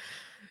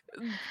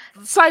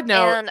 Side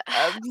note,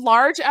 And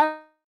large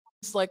Adam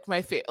is like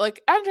my favorite.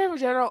 Like Adam in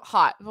general,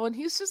 hot. But when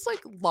he's just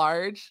like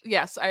large,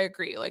 yes, I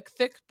agree. Like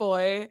thick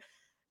boy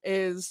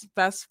is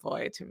best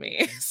boy to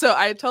me. So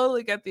I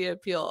totally get the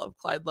appeal of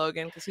Clyde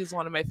Logan because he's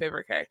one of my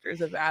favorite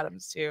characters of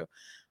Adams too.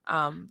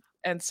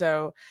 And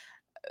so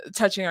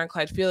touching on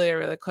Clyde Philia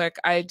really quick,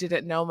 I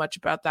didn't know much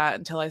about that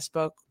until I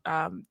spoke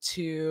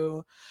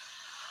to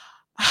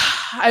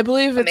I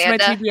believe it's my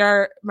Amanda?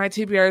 TBR. My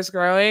TBR is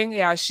growing.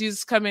 Yeah,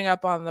 she's coming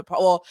up on the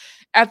well.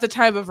 At the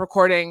time of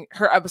recording,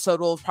 her episode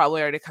will have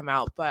probably already come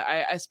out. But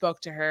I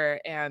spoke to her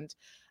and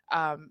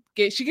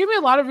she gave me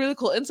a lot of really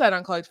cool insight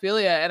on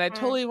collectophilia, and I Mm.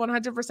 totally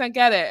 100%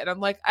 get it. And I'm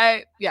like,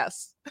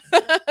 yes,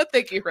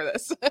 thank you for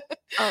this.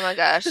 Oh my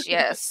gosh,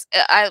 yes.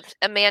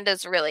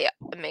 Amanda's really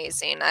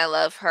amazing. I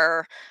love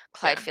her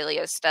Yeah.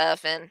 Clydephilia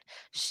stuff,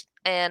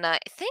 and I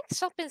think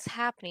something's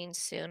happening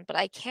soon, but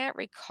I can't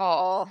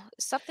recall.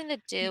 Something to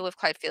do with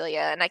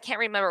Clydephilia, and I can't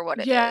remember what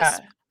it is. Yeah.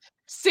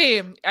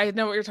 Same. I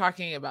know what you're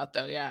talking about,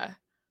 though. Yeah.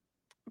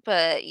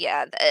 But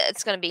yeah,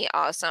 it's gonna be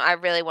awesome. I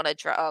really want to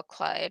draw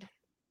Clyde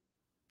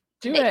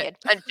Do it. naked.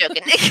 I'm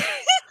joking.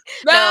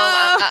 No,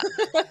 No.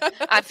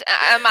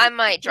 I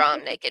might draw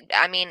him naked.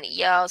 I mean,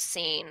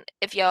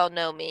 if y'all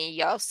know me,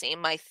 y'all seen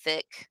my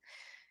thick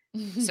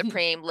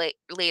Supreme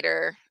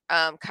Leader,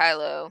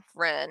 Kylo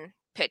Ren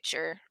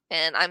picture,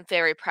 and I'm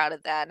very proud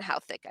of that and how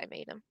thick I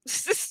made him.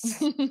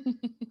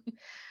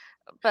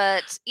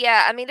 But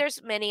yeah, I mean,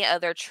 there's many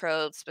other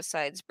tropes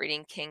besides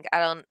breeding king.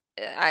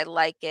 I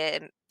like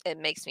it. It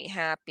makes me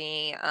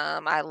happy.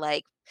 I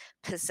like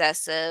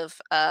possessive,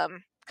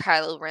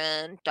 Kylo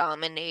Ren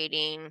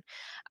dominating.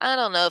 I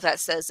don't know if that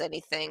says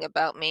anything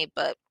about me,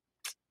 but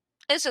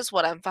it's just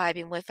what I'm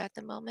vibing with at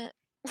the moment.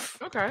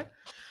 Okay.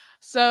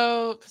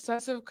 So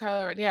possessive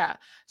Kylo Ren. Yeah.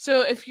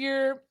 So if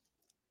you're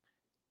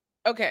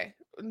okay,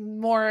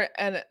 more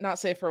and not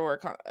safe for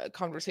work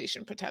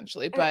conversation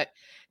potentially, Mm. but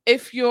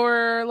if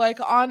you're like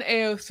on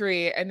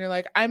AO3 and you're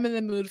like, I'm in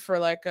the mood for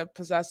like a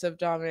possessive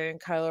dominating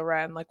Kylo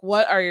Ren, like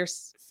what are your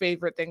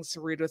favorite things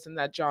to read within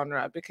that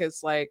genre?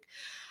 Because like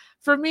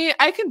for me,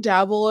 I can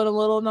dabble in a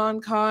little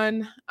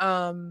non-con,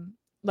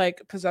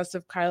 like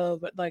possessive Kylo,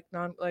 but like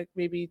non like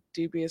maybe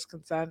dubious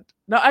consent.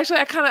 No, actually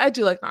I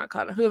do like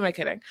non-con. Who am I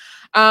kidding?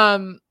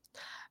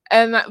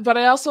 But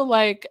I also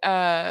like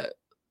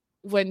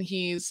when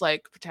he's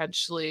like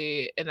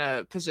potentially in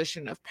a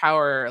position of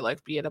power,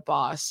 like being a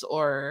boss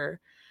or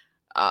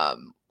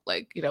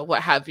like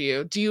what have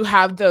you. Do you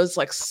have those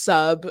like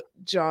sub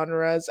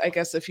genres, I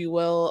guess, if you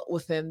will,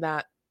 within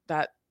that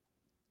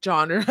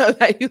genre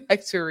that you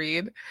like to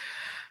read?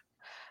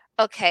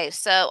 Okay,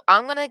 so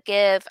I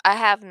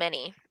have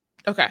many,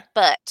 Okay.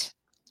 but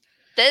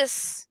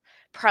this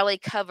probably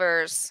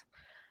covers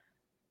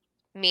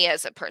me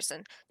as a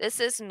person. This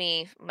is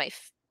me,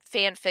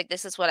 fanfic.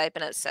 This is what I've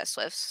been obsessed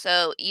with.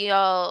 So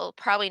y'all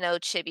probably know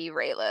Chibi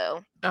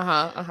Reylo.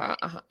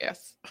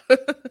 Yes.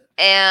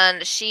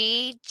 And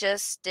she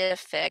just did a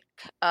fic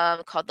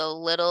called The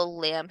Little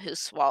Lamb Who Yep.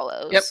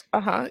 Swallows.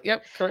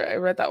 Yep. Correct. I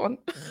read that one.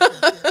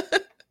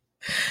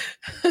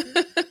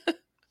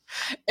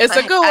 It's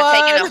a good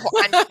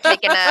I'm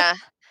taking a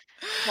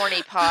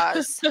horny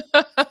pause.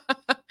 Yeah.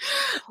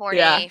 Horny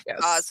Yes.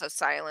 pause of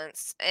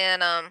silence.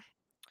 And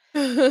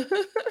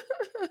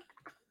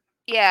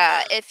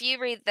yeah, if you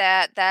read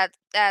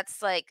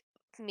that's like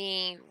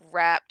me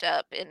wrapped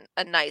up in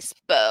a nice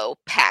bow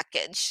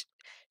package.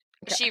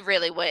 Okay. She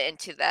really went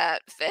into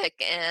that fic,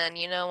 and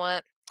you know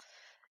what?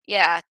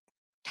 Yeah,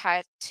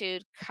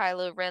 tattooed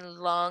Kylo Ren,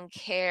 long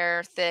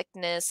hair,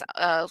 thickness,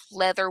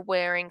 leather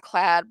wearing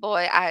clad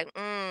boy.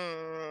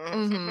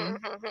 Mm-hmm.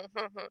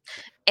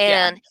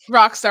 Yeah. And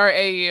Rockstar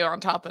AU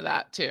on top of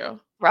that too.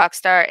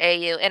 Rockstar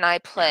AU, and I Yeah.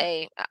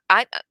 play.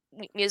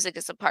 Music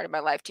is a part of my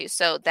life too.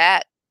 So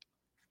that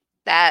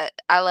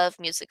I love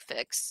music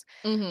fics.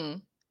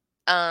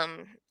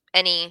 Mm-hmm.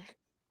 Any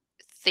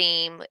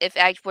theme. If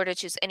I were to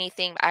choose any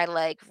theme, I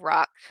like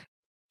rock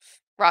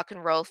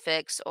and roll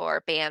fics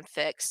or band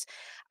fics.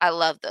 I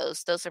love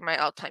those. Those are my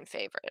all-time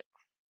favorite.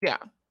 Yeah.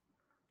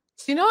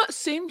 So you know what?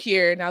 Same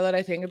here now that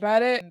I think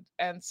about it.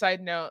 And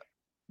side note,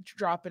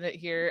 dropping it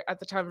here at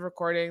the time of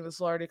recording, this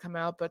will already come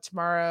out, but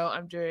tomorrow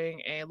I'm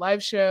doing a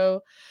live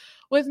show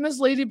with Miss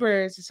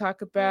Ladybird to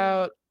talk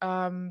about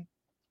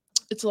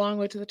It's a Long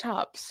Way to the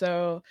Top.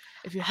 So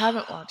if you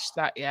haven't watched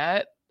that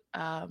yet,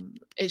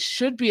 it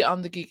should be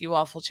on the Geeky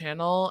Waffle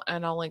channel,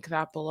 and I'll link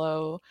that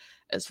below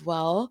as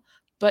well.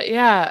 But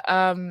yeah,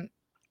 I'll be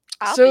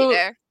so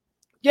there.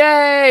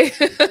 yay!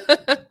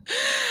 I'm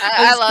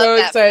I love so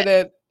that fic.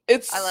 excited.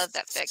 It's I love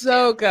that fic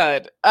so too.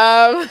 good.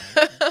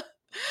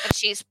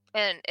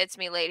 And it's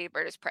me, Lady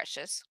Bird is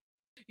precious.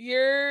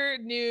 You're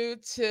new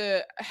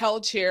to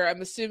Hellcheer,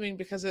 I'm assuming,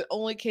 because it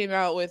only came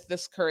out with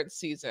this current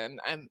season.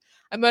 I'm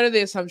under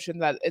the assumption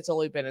that it's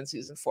only been in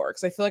season 4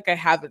 because I feel like I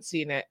haven't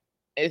seen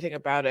anything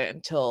about it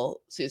until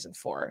season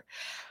 4.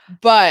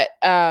 But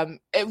Yeah.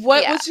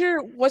 what's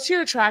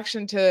your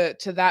attraction to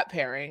that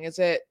pairing? Is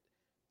it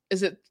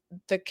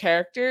the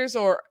characters,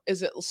 or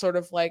is it sort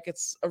of like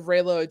it's a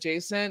Reylo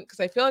adjacent? Because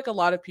I feel like a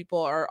lot of people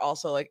are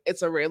also like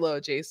it's a Reylo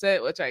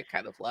adjacent, which I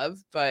kind of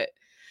love. But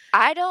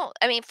I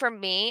mean, for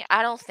me,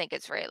 I don't think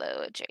it's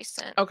Reylo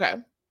adjacent. okay,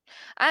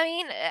 I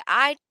mean,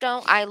 I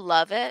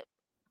love it.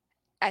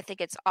 I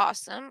think it's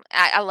awesome.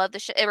 I love the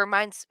show. It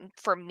reminds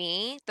for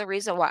me, the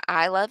reason why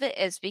I love it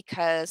is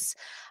because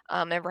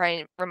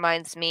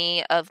reminds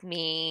me of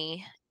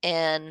me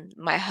and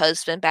my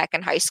husband back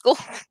in high school.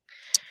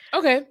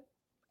 okay,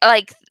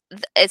 like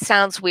it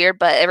sounds weird,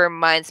 but it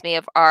reminds me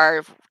of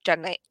our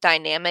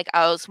dynamic.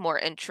 I was more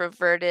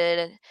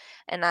introverted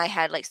and I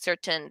had like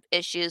certain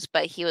issues,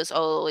 but he was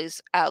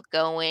always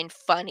outgoing,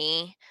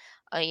 funny,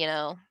 you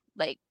know,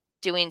 like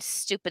doing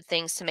stupid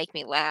things to make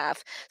me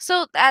laugh.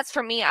 So that's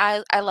for me.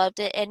 I loved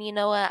it. And you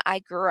know what? I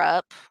grew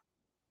up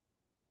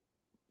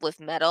with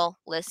metal,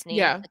 listening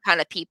Yeah. the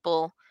kind of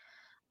people,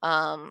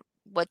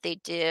 what they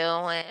do,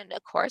 and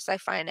of course I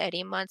find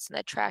Eddie Munson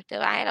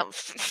attractive. I don't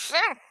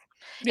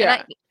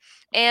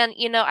and Yeah.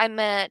 you know, I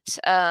met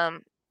uh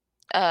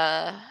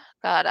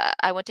God,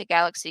 I went to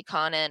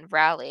GalaxyCon in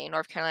Raleigh,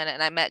 North Carolina,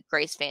 and I met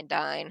Grace Van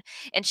Dyne,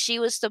 and she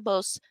was the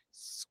most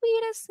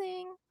sweetest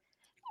thing.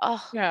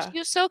 Oh, Yeah. she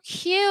was so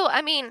cute.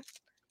 I mean,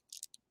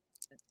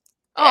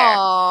 there.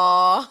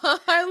 Aw,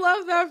 I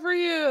love that for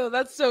you.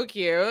 That's so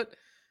cute.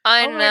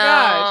 I Oh my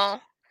gosh. know.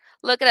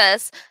 Look at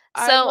us.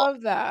 I So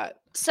love that.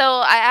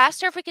 I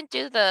asked her if we can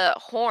do the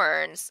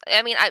horns.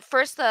 I mean, I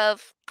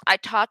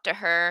talked to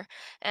her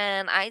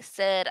and I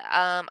said,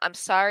 I'm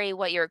sorry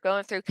what you're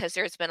going through because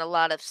there's been a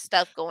lot of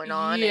stuff going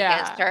on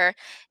against Yeah. her.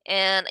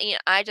 And you know,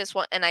 I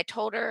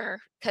told her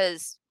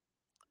because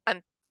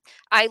I'm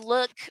I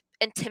look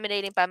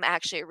intimidating, but I'm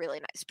actually a really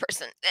nice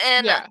person.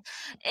 Yeah.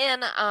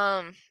 And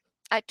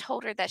I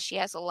told her that she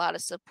has a lot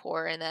of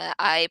support and that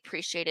I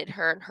appreciated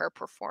her and her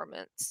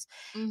performance.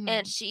 And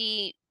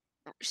Mhm.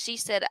 she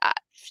said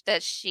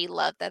that she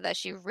loved that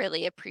she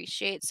really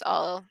appreciates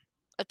all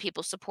of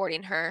people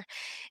supporting her.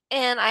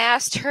 And I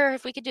asked her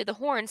if we could do the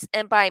horns,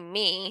 and by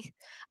me,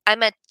 I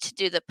meant to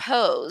do the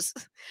pose,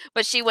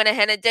 but she went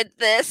ahead and did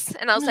this,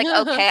 and I was like,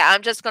 okay,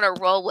 I'm just gonna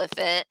roll with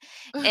it.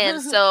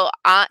 And so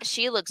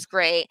she looks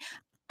great.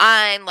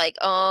 I'm like,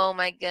 oh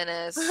my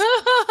goodness.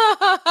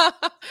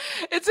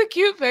 It's a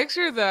cute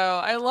picture though.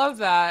 I love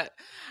that.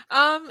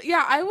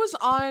 Yeah, I was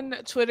on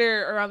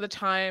Twitter around the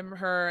time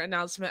her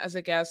announcement as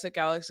a guest at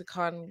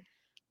GalaxyCon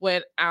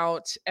went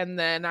out, and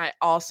then I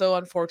also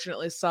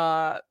unfortunately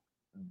saw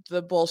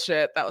the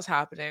bullshit that was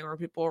happening where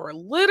people were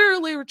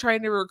literally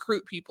trying to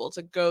recruit people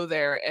to go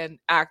there and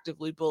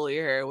actively bully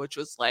her, which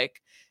was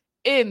like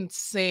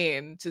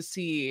insane to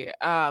see.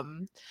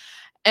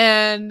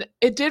 And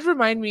it did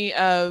remind me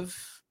of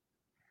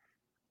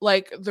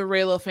like the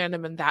Reylo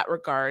fandom in that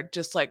regard,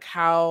 just like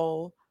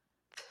how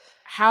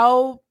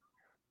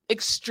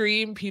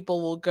extreme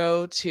people will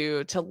go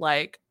to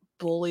like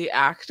bully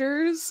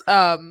actors.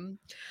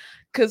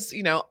 Because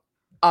you know,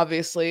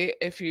 obviously,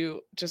 if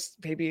you just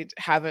maybe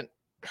haven't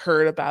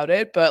heard about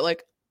it, but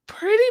like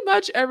pretty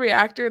much every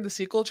actor in the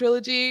sequel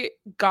trilogy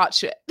got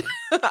shit.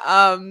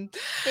 um,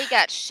 They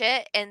got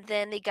shit and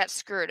then they got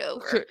screwed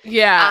over.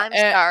 yeah, I'm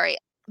sorry.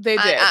 they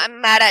did.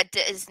 I'm mad at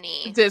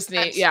Disney. Disney,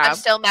 I'm yeah,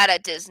 still mad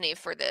at Disney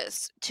for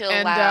this to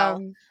and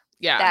allow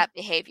yeah, that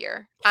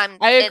behavior. I'm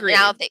I and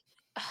now agree.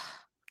 they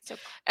so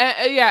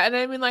Yeah, and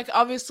I mean, like,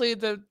 obviously,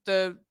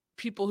 the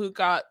people who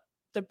got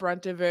the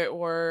brunt of it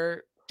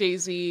were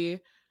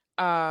Daisy,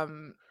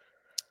 um,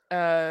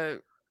 uh,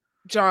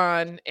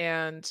 John,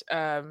 and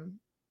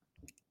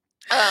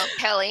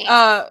Kelly.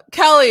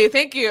 Kelly.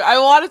 Thank you. I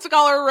wanted to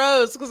call her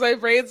Rose because my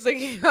brain's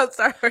thinking about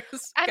Star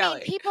Wars.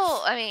 Kelly.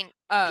 I mean,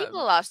 people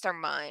Um. lost their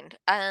mind.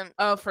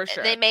 Oh, for They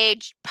sure.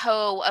 made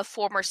Poe a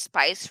former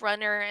spice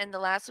runner in the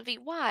last movie.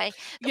 Why?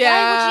 Why would you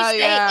Yeah, say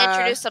yeah.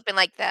 introduce something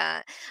like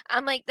that?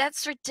 I'm like,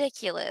 that's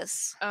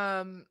ridiculous.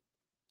 Um.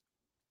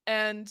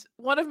 And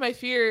one of my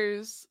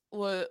fears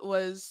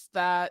was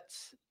that,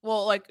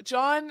 well, like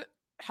John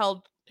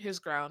held his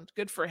ground.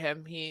 Good for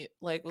him. He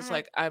like was Mhm.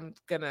 like, I'm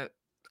gonna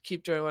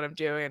keep doing what I'm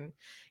doing.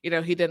 You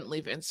know, he didn't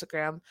leave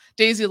Instagram.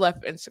 Daisy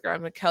left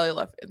Instagram and Kelly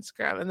left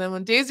Instagram. And then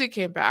when Daisy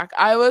came back,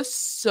 I was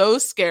so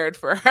scared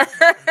for her.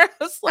 I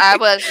was I like,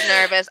 was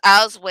nervous.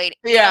 I was waiting.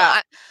 You know,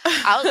 yeah.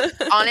 I was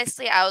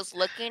honestly, I was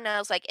looking. I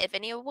was like, if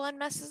anyone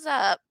messes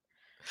up,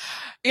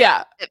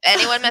 Yeah. if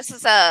anyone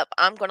messes up,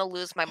 I'm gonna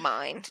lose my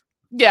mind.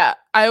 Yeah,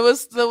 I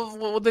was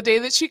the day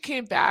that she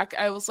came back,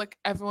 I was like,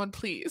 "Everyone,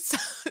 please,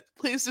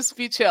 please just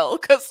be chill,"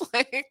 because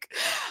like,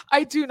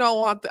 I don't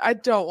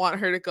want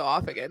her to go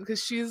off again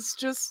because she's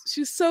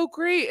so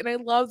great, and I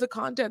love the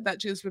content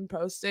that she's been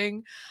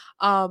posting.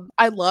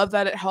 I love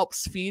that it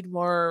helps feed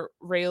more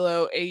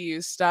Raylo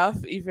AU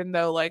stuff, even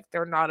though like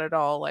they're not at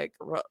all like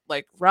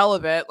like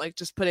relevant. Like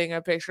just putting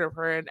a picture of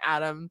her and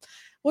Adam,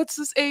 what's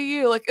this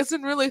AU? Like, it's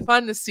been really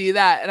fun to see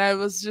that. And I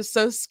was just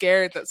so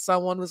scared that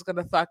someone was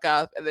gonna fuck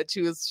up and that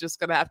she was just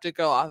gonna have to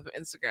go off of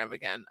Instagram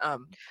again.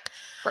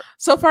 For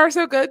So far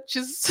so good.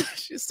 She's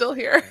she's still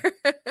here.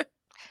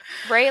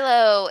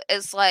 Raylo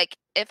is like,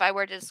 if I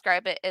were to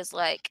describe it, is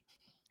like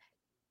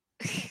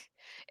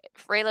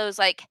Raylo is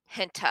like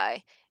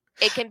hentai.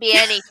 It can be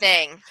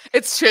anything.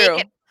 It's true.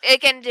 It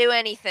can do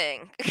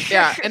anything.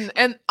 Yeah,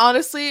 and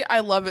honestly, I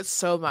love it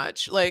so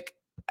much. Like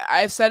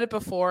I've said it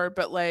before,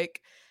 but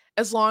like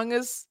as long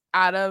as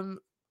Adam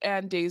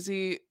and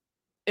Daisy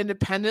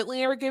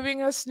independently are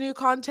giving us new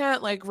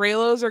content, like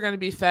Raylos are going to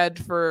be fed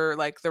for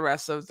like the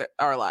rest of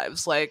our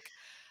lives.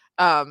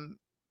 Um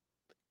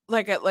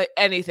like at like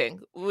anything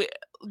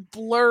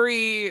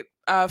blurry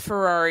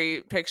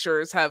Ferrari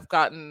pictures have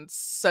gotten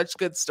such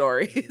good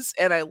stories,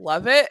 and I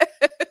love it.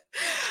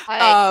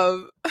 I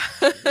um,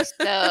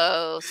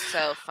 so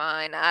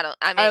fine.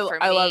 I mean, for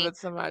I love me, it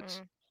so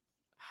much. mm,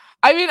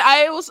 I mean,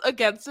 I was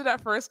against it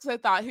at first because I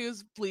thought he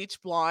was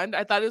bleach blonde.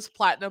 I thought he was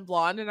platinum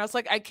blonde, and I was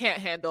like, I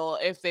can't handle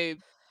if they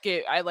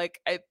get.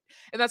 And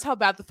that's how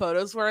bad the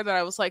photos were. That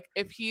I was like,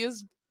 if he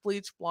is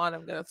bleach blonde,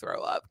 I'm gonna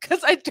throw up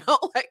because I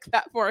don't like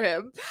that for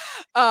him.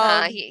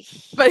 nah, Um,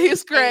 but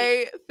he's he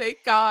great. Thank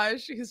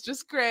gosh, he's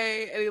just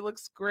great, and he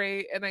looks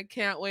great, and I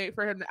can't wait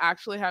for him to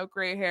actually have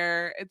gray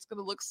hair. It's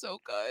gonna look so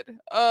good.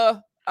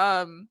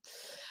 Um,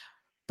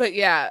 but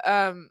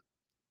yeah,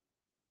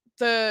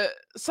 the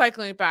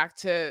cycling back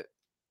to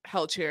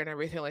hell cheer and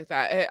everything like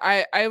that.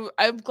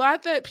 I'm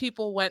glad that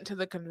people went to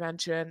the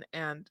convention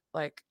and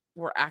like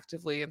were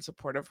actively in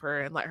support of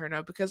her and let her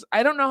know, because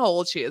I don't know how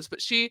old she is,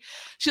 but she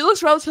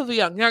looks relatively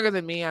young, younger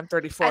than me. I'm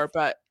I 34,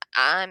 but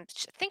I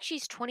think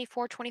she's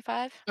 24,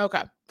 25.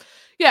 okay.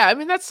 Yeah, I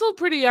mean that's still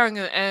pretty young,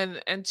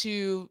 and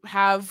to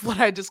have what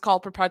I just call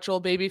perpetual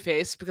baby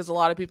face, because a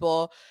lot of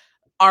people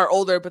are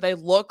older, but they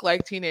look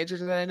like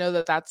teenagers. And I know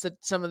that that's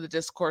some of the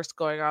discourse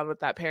going on with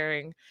that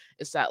pairing,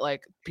 is that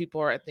like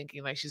people are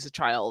thinking like she's a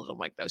child. I'm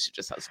like, no, she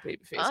just has a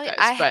baby face, Oh,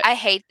 guys. But I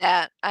hate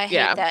that. I hate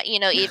yeah, that. You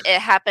know, it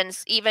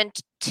happens even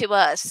to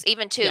us,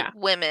 even to yeah,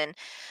 women.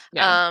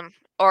 yeah,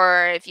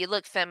 Or if you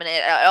look feminine,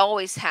 it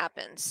always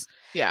happens.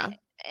 yeah,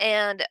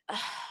 And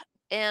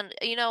and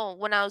you know,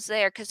 when I was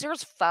there, because there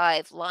was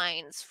 5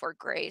 lines for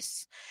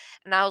Grace,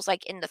 and I was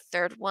like in the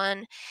third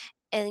one,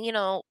 and you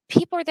know,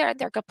 people are there,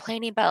 they're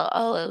complaining about,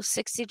 oh, it was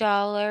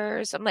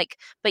 $60. I'm like,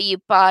 but you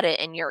bought it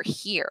and you're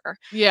here.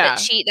 But yeah,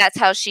 that's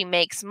how she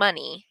makes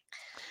money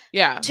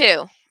yeah.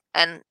 too.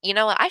 And you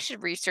know what? I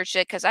should research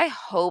it because I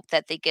hope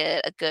that they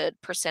get a good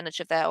percentage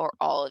of that or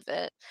all of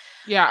it.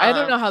 Yeah, I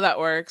don't Um, know how that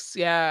works.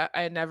 Yeah,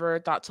 I never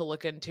thought to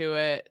look into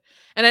it.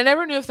 And I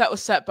never knew if that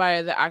was set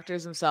by the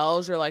actors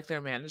themselves or like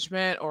their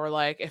management, or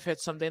like if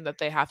it's something that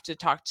they have to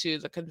talk to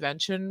the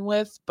convention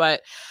with.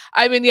 But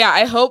I mean, yeah,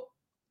 I hope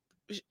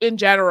in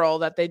general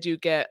that they do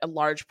get a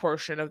large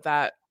portion of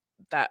that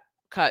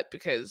cut,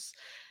 because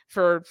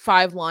for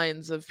 5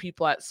 lines of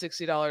people at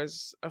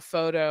 $60 a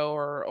photo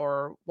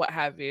or what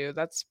have you,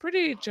 that's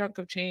pretty chunk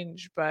of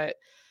change.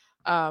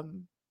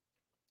 Um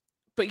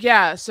but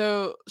yeah,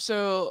 so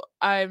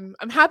I'm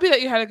happy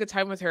that you had a good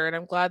time with her, and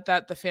I'm glad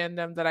that the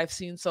fandom that I've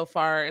seen so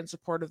far in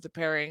support of the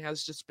pairing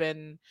has just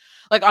been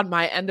like on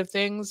my end of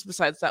things,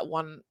 besides that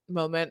one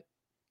moment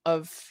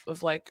of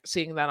like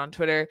seeing that on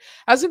Twitter,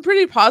 has been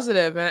pretty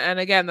positive. And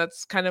again,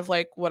 that's kind of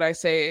like what I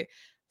say,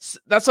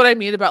 that's what I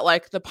mean about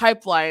like the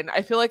pipeline.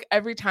 I feel like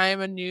every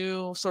time a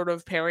new sort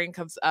of pairing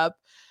comes up,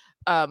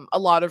 a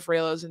lot of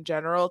Reylos in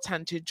general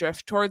tend to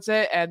drift towards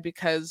it. And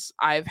because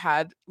I've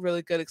had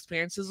really good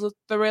experiences with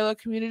the Reylo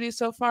community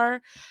so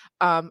far,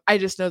 I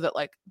just know that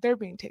like they're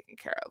being taken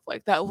care of.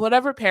 Like that,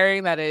 whatever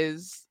pairing that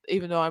is,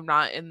 even though I'm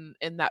not in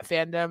that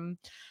fandom,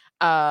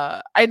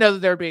 I know that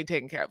they're being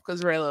taken care of,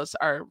 because Reylos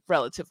are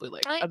relatively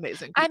like I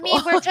amazing I people.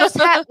 mean,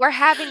 we're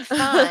having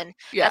fun.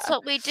 That's Yeah,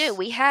 what we do.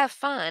 We have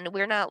fun.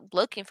 We're not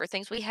looking for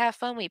things. We have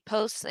fun. We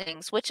post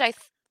things, which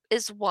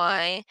is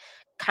why,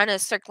 kind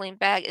of circling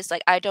back, is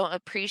like I don't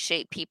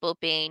appreciate people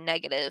being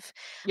negative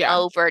yeah,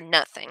 over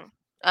nothing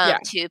yeah.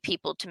 to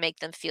people to make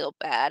them feel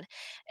bad.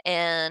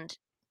 And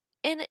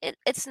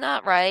it's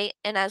not right.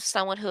 And as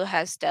someone who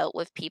has dealt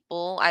with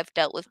people, I've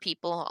dealt with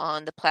people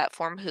on the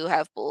platform who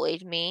have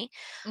bullied me.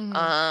 Hmm.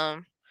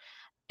 Um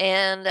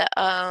and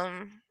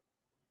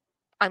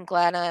I'm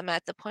glad I'm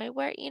at the point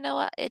where, you know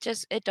what,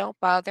 it don't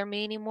bother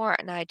me anymore,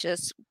 and I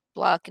just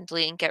block and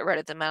delete and get rid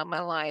of them out of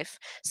my life.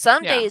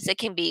 Some Yeah. days it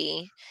can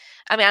be,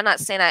 I mean, I'm not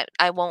saying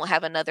I won't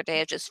have another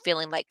day of just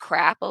feeling like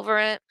crap over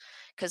it,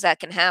 because that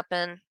can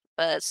happen.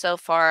 But so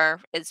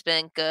far it's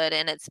been good,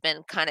 and it's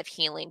been kind of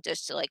healing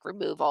just to like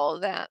remove all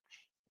of that.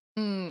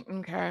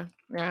 Okay.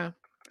 Yeah.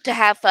 To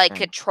have like Yeah.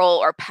 control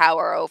or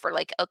power over,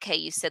 like, okay,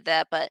 you said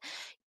that, but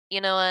you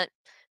know what?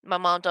 My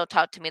mom don't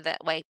talk to me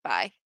that way.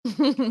 Bye.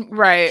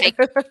 Right. Take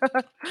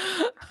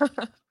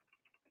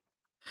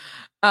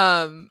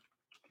um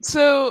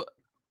so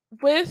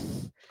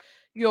with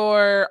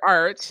your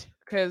art,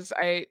 because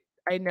I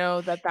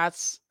know that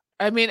that's,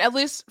 I mean, at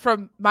least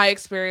from my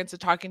experience of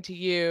talking to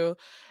you,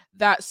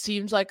 that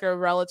seems like a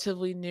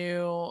relatively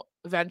new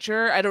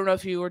venture. I don't know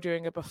if you were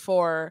doing it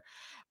before,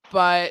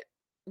 but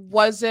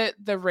was it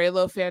the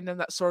Raylo fandom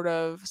that sort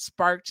of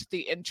sparked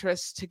the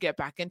interest to get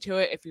back into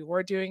it if you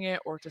were doing it,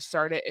 or to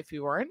start it if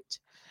you weren't?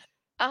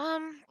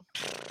 Um,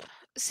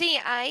 see,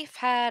 I've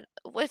had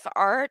with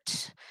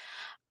art,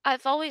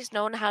 I've always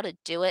known how to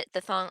do it.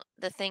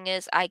 The thing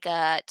is, I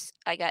got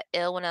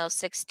ill when I was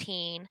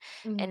 16,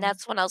 and Mhm.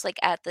 that's when I was like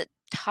at the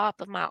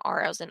top of my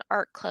art. I was in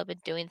art club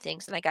and doing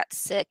things, and I got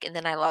sick, and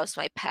then I lost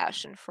my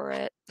passion for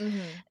it.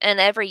 Mhm. And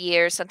every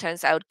year,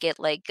 sometimes I would get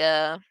like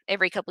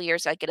every couple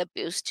years, I'd get a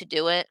boost to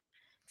do it,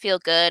 feel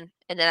good,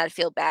 and then I'd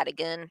feel bad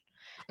again,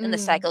 and the Mhm.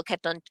 cycle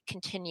kept on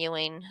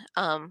continuing.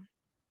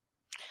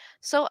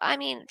 So, I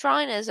mean,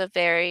 drawing is a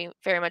very,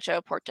 very much an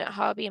important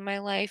hobby in my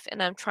life,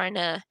 and I'm trying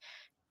to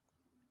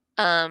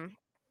um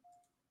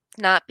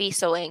not be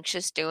so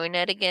anxious doing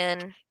it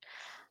again.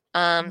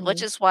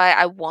 Which Mhm. is why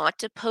I want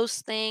to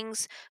post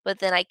things, but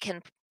then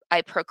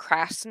I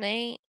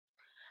procrastinate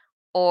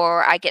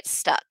or I get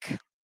stuck.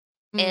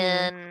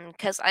 Mhm. And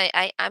because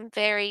I'm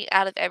very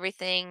out of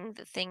everything,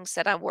 the things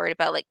that I'm worried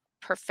about, like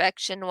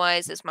perfection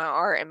wise, is my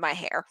art and my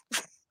hair.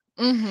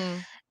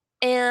 Mhm.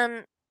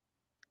 And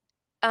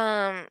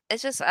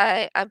it's just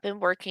I've been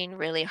working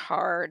really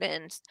hard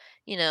and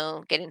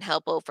getting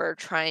help over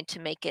trying to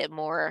make it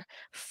more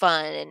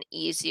fun and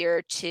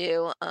easier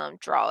to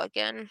draw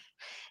again.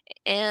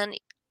 And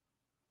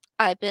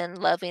I've been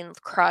loving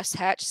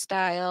crosshatch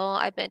style.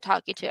 I've been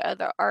talking to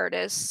other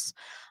artists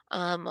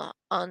on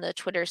the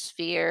Twitter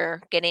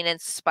sphere, getting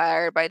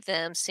inspired by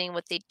them, seeing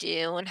what they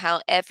do, and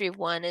how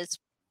everyone is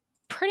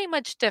pretty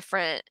much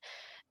different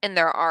in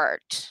their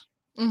art.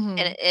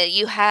 And Mhm.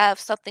 you have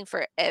something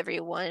for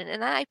everyone.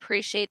 And I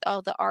appreciate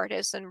all the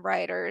artists and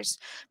writers,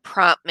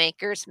 prompt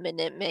makers,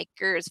 minute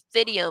makers,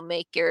 video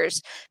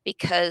makers,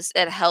 because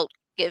it helped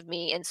give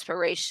me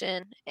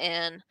inspiration.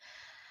 And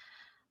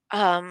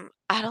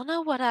I don't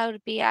know what I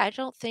would be. I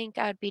don't think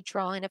I'd be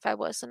drawing if I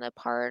wasn't a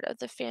part of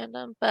the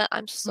fandom, but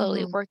I'm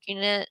slowly Mhm.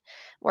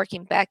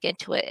 working back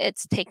into it.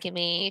 It's taken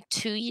me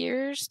 2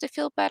 years to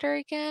feel better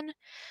again.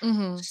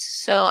 Mhm.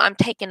 So I'm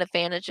taking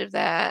advantage of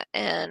that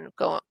and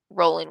going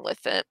rolling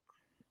with it.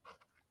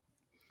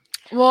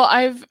 Well,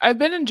 I've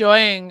been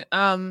enjoying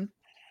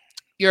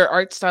your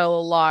art style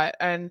a lot,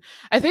 and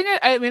I think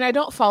I mean I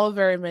don't follow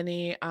very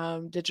many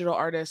digital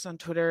artists on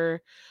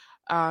Twitter.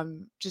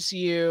 Just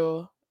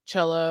you,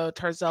 Cello,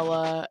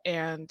 Tarzella,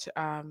 and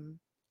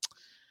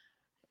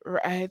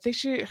I think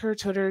her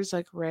Twitter's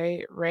like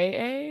Ray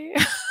A.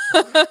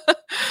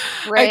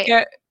 I Right.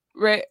 get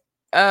Ray.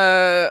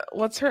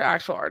 What's her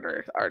actual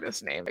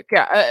artist name? Like,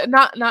 yeah,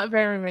 not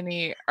very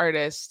many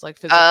artists, like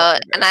physical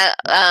And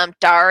artists.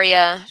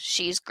 Daria,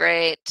 she's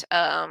great.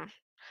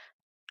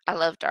 I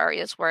love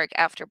Daria's work,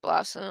 After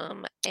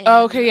Blossom,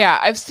 Oh, okay, and yeah.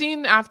 I've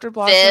seen After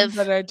Blossom, Viv.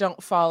 but I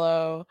don't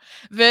follow.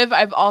 Viv,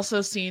 I've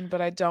also seen,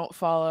 but I don't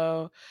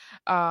follow.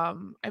 I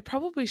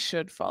probably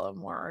should follow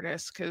more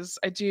artists because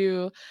I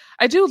do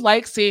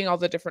like seeing all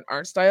the different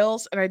art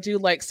styles, and I do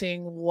like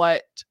seeing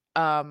what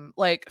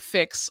like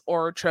fics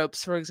or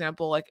tropes, for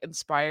example, like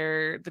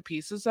inspire the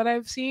pieces that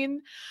I've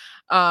seen.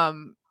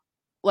 Um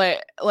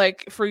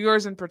like for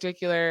yours in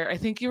particular, I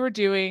think you were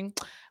doing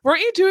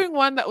weren't you doing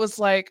one that was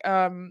like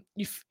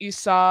you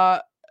saw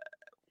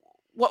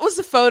what was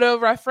the photo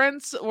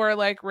reference where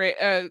like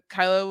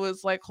Kylo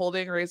was like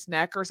holding Ray's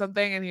neck or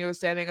something and he was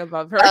standing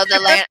above her? Oh,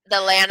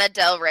 the Lana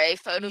Del Rey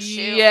photo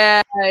shoot.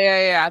 Yeah.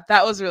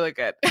 That was really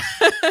good.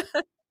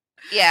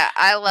 Yeah,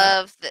 I Uh,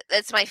 love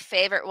that's my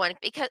favorite one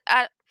because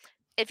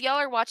if y'all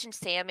are watching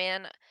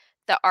Sandman,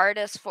 the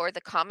artist for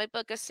the comic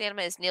book of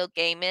Sandman is Neil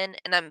Gaiman,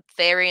 and I'm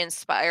very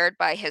inspired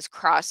by his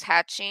cross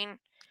hatching,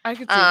 I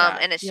could see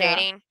that. and his Yeah.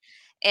 shading,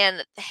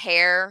 and the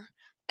hair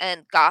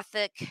and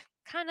gothic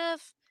kind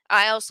of.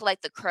 I also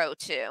like The Crow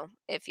too.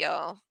 If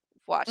y'all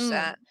watch Mm.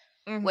 that,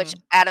 which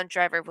Mhm. Adam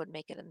Driver would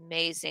make an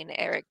amazing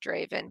Eric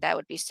Draven. That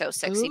would be so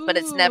sexy, but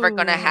it's never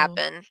gonna Ooh.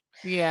 happen.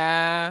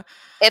 Yeah.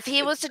 If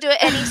he was to do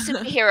any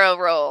superhero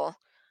role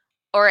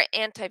or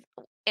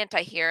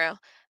anti-hero,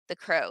 The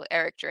Crow,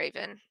 Eric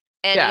Draven,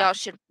 and Yeah. y'all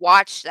should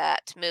watch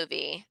that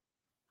movie.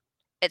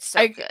 It's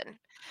so I good.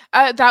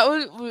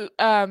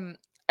 that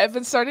I've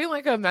been starting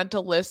like a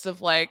mental list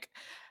of like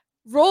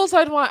roles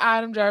I'd want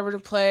Adam Driver to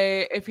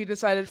play if he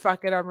decided,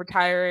 "Fuck it, I'm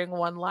retiring,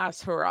 one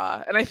last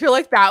hurrah." And I feel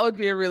like that would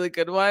be a really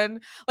good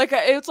one. Like,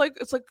 it's like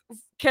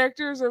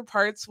characters or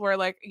parts where,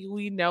 like,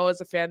 we know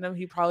as a fandom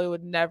he probably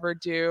would never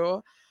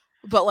do,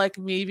 but, like,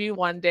 maybe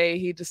one day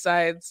he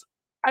decides,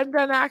 "I'm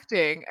done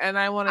acting, and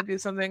I wanna do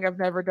something I've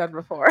never done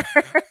before."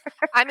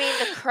 I mean,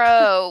 The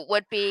Crow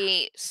would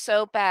be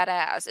so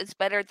badass. It's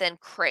better than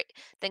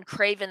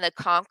Craven the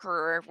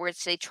Conqueror,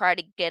 which they try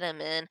to get him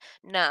in.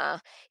 Nah,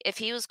 if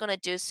he was gonna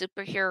do a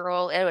superhero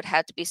role, it would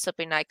have to be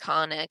something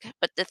iconic.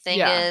 But the thing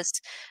Yeah. is,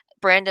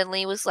 Brandon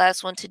Lee was the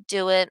last one to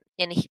do it,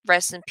 and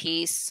rest in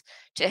peace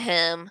to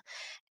him.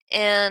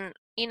 And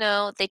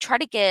they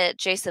tried to get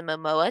Jason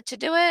Momoa to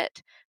do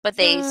it, but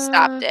they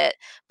stopped Uh, it.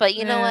 But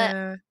you know what?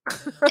 eh.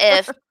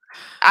 If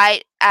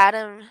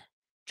Adam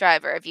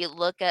Driver, if you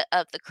look at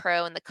up The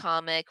Crow in the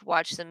comic,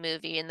 watch the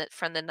movie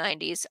from the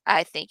 90s,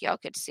 I think y'all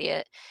could see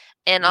it.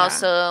 And Yeah.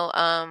 also,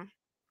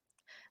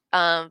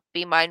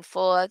 be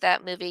mindful of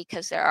that movie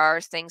because there are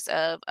things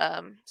of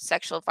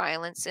sexual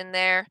violence in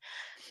there.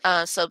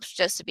 So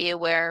just to be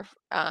aware,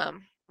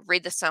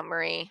 read the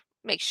summary,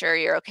 make sure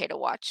you're okay to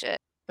watch it.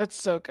 That's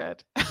so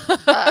good.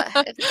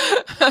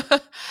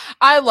 If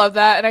I love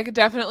that, and I could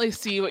definitely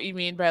see what you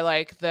mean by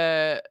like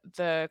the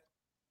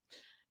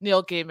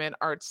Neil Gaiman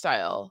art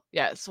style.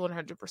 Yes,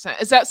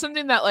 100%. Is that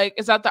something that like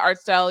is that the art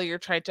style you're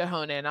trying to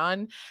hone in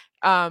on?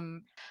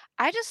 Um,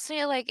 I just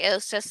feel like it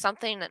was just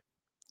something that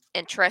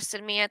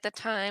interested me at the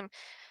time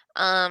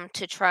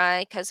to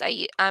try because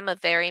I'm a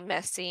very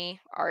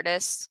messy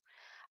artist.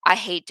 I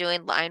hate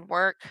doing line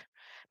work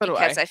So do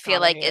because I. I feel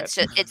God, I like hate it.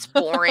 it's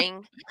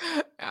boring.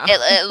 Yeah.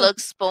 It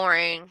looks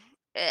boring,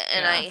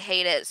 and Yeah. I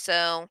hate it.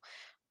 So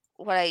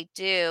what I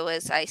do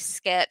is I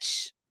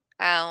sketch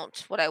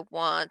out what I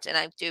want, and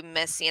I do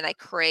messy, and I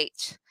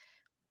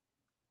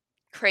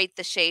create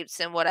the shapes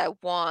and what I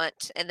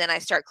want, and then I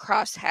start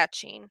cross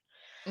hatching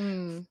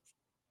Mm.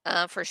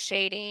 for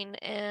shading.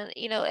 And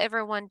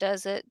everyone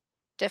does it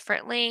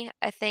differently.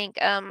 I think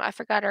I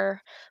forgot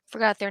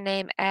their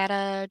name.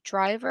 Ada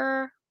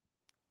Driver.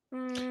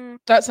 Mm,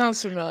 That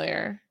sounds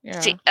familiar.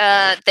 Yeah.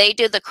 they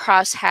do the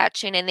cross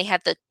hatching, and they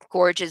have the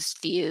gorgeous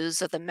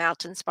views of the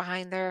mountains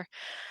behind their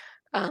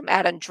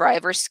Adam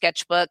Driver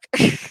sketchbook.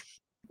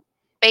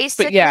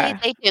 But Basically, yeah.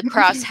 they do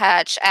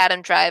crosshatch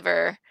Adam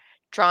Driver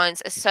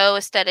drawings so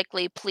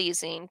aesthetically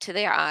pleasing to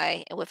their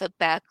eye, and with a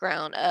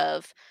background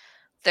of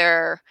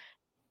their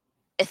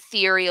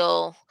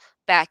ethereal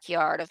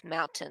backyard of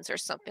mountains or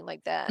something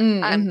like that.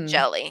 I'm Mm-hmm.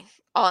 jelly.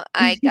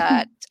 I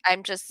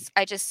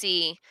just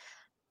see.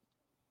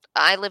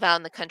 I live out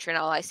in the country,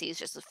 and all I see is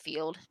just a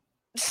field.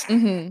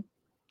 Mm-hmm.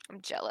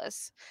 I'm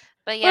jealous,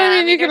 but But I yeah,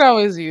 I mean, mean, you can there's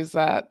always use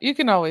that. You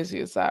can always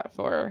use that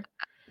for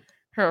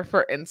her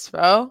for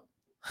inspo.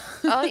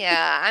 Oh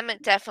yeah, I'm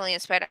definitely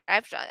inspired.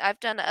 I've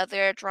done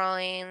other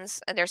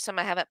drawings, and there's some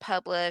I haven't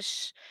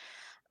published.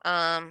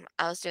 I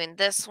was doing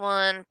this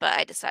one, but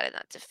I decided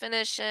not to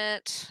finish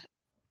it.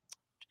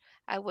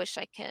 I wish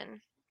I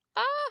can,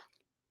 ah,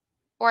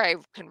 or I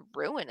can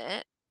ruin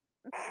it.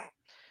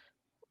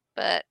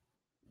 But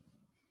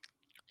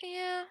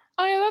yeah,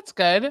 Oh yeah, that's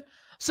good.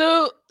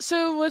 So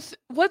with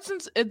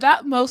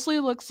that mostly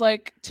looks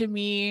like to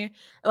me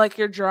like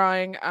you're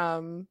drawing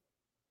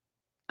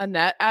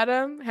Annette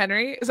Adam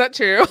Henry. Is that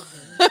true?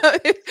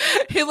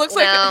 He looks you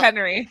like know,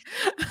 Henry.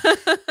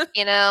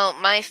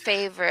 my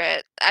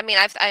favorite. I mean,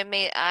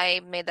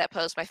 I made that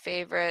post my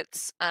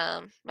favorites.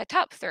 My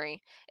top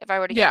three. If I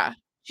were to Yeah.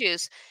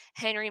 choose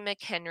Henry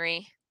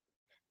McHenry,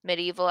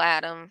 Medieval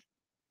Adam,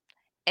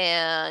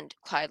 and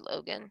Clyde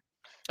Logan.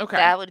 Okay.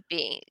 That would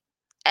be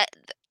uh,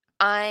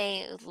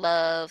 I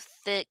love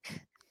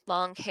thick,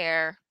 long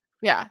hair,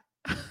 Yeah.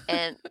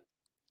 and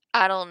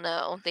I don't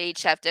know, they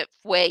each have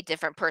way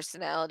different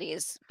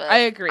personalities, I but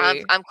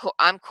agree.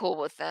 I'm cool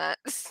with that.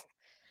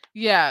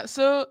 Yeah.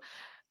 So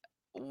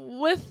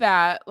with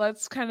that,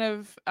 let's kind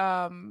of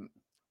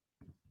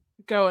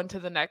go into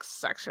the next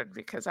section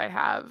because I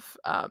have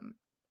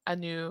a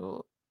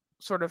new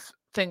sort of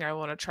thing I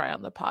want to try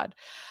on the pod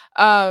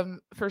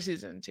for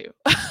season 2.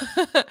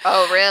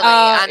 Oh,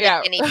 really? I'm the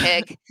Yeah, guinea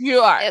pig. you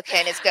are.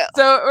 Okay, let's go.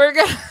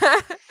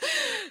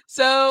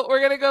 So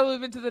we're gonna go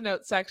move into the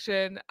notes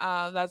section.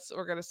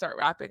 We're gonna start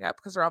wrapping up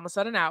because we're almost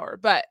at an hour.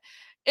 But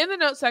in the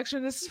notes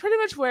section, this is pretty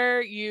much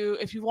where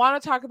if you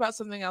want to talk about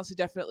something else, you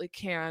definitely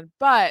can.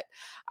 But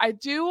I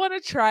do want to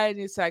try a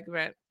new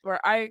segment where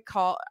I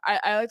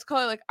like to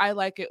call it like I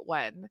like it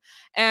when.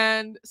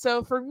 And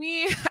so for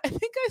me, I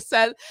think I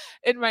said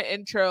in my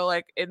intro,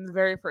 like in the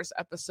very first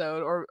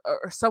episode or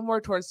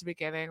somewhere towards the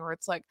beginning, where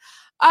it's like,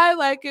 I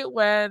like it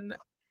when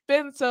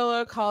Ben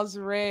Solo calls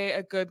Ray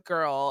a good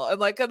girl. And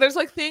like there's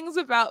like things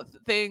about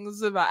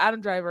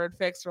Adam Driver and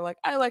Fix where like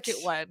I like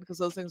it when because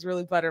those things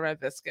really butter my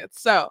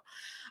biscuits. So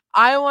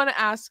I want to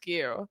ask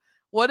you,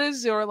 what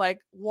is your like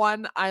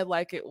one I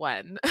like it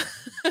when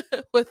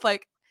with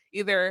like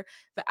either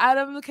the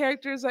Adam the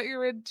characters that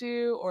you're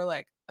into or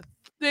like a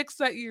Fix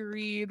that you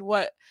read?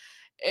 What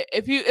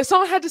if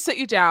someone had to sit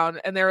you down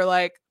and they were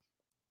like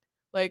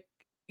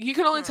you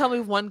can only tell me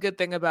Hmm. one good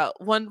thing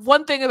about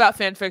one thing about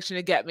fan fiction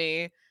to get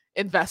me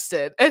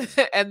invested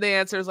and the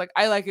answer is like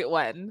I like it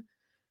when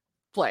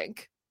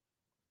blank.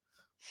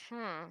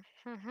 Hmm.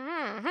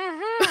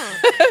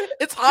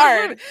 It's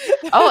hard.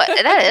 Oh,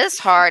 that is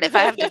hard if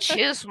I have to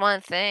choose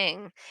one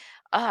thing.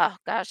 Oh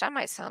gosh, that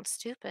might sound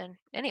stupid.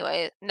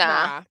 Anyway,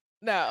 nah. Nah,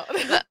 no.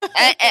 But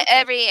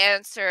every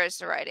answer is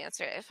the right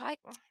answer. If I,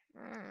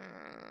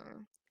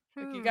 hmm,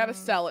 Like you got to hmm,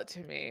 sell it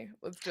to me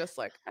with just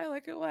like I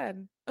like it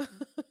when.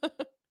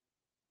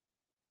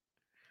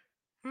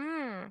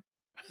 hmm,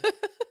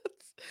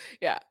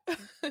 Yeah.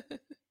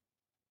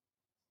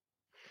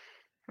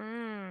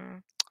 hmm.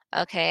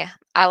 Okay,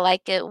 I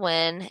like it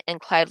when in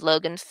Clyde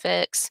Logan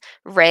fix,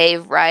 Ray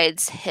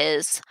rides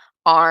his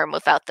arm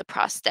without the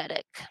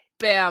prosthetic.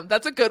 Bam,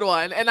 that's a good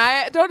one. And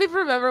I don't even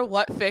remember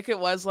what fic it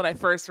was when I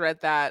first read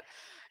that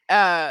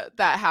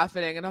that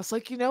happening and I was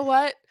like, "You know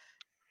what?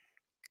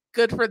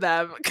 Good for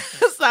them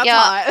cuz that's Y'all,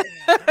 hot."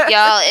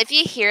 y'all, if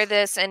you hear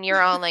this and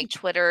you're on like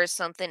Twitter or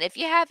something, if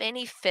you have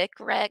any fic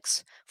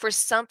recs for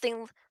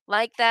something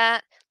like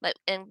that, like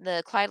in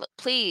the Clyde,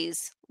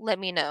 please let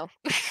me know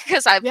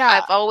because Yeah,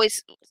 I've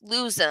always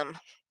lose them.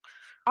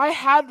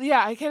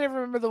 I can't even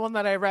remember the one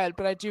that I read,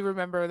 but I do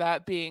remember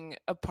that being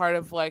a part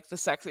of like the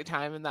sexy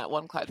time in that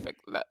one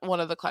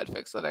of the Clyde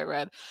fics that I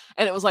read.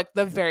 And it was like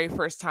the very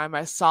first time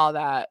I saw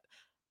that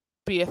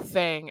be a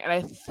thing. And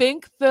I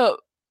think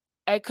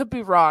I could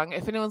be wrong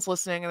if anyone's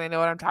listening and they know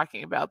what I'm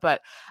talking about,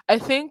 but I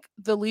think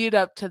the lead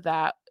up to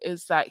that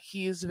is that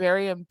he's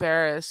very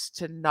embarrassed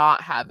to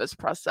not have his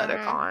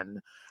prosthetic Hmm.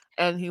 on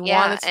and he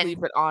Yeah, wanted to and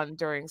leave it on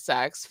during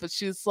sex, but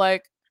she's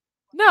like,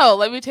 no,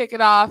 let me take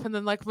it off and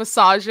then like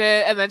massage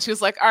it. And then she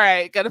was like, all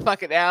right, gotta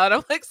fuck it now. And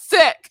I'm like,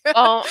 sick.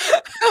 oh,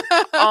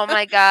 oh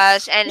my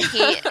gosh, and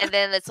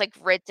then it's, like,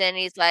 written,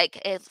 he's like,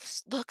 "It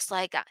looks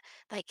like,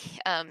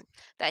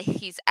 that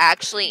he's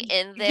actually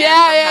in there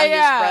Yeah, from yeah, how he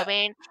was yeah.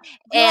 rubbing,"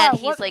 Yeah,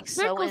 and what he's, like,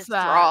 sick so was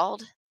that?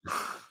 enthralled.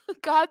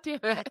 God damn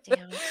God it.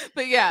 damn it.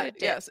 But yeah, Who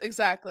did yes,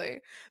 exactly.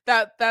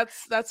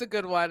 That's a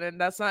good one. And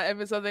that's not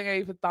even something I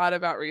even thought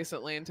about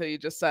recently until you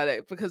just said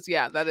it. Because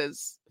yeah, that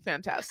is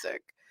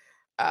fantastic.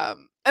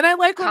 And I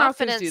like when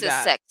authors do confidence is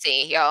that.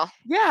 sexy, y'all.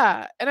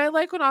 Yeah. And I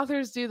like when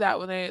authors do that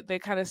when they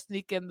kind of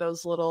sneak in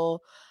those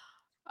little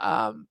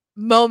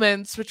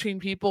moments between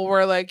people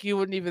where like you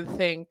wouldn't even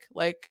think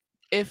like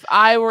if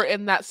I were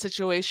in that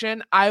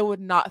situation, I would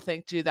not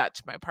think to do that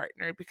to my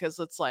partner because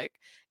it's like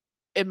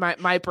in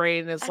my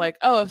brain is I'm like,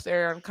 oh, if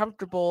they're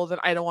uncomfortable, then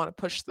I don't want to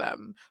push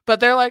them. But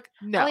they're like,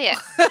 Oh, no. yeah.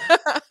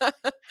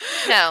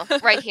 No,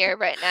 right here,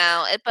 right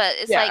now, but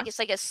Yeah. it's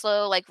like a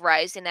slow, like,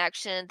 rising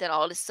action, then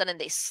all of a sudden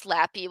they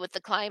slap you with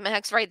the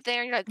climax right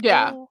there, and you're like,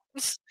 Yeah. "Ooh."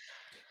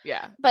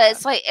 Yeah. But Yeah.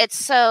 it's like it's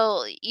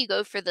so you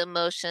go through the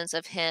emotions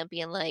of him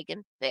being, like,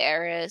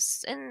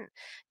 embarrassed and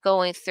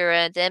going through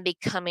it, then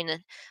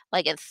becoming,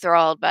 like,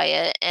 enthralled by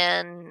it,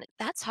 and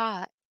that's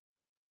hot.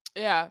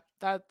 Yeah.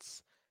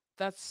 That's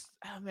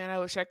oh man, I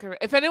wish I could.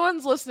 If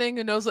anyone's listening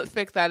who knows what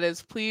fic that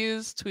is,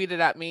 please tweet it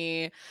at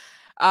me.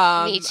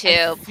 Me I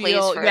too, please,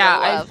 feel for the yeah,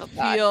 love of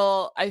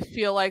God. I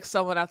feel like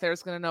someone out there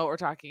is gonna know what we're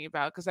talking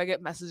about because I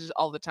get messages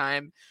all the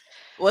time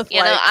with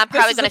You know, like, I'm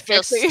this probably is a gonna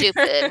feel fic that you're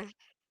stupid.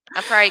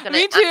 I'm probably gonna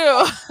Me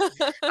too.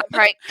 I'm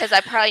probably because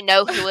I probably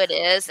know who it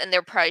is, and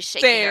they're probably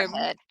shaking their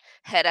Same.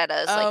 head at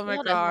us like, Oh "We my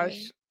don't know who I am."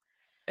 gosh.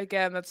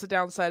 Again, that's the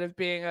downside of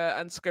being a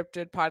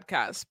unscripted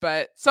podcast,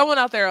 but someone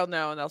out there will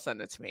know and they'll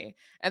send it to me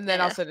and then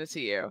I'll Yeah. send it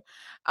to you.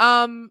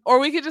 Or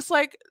we could just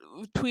like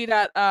tweet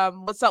at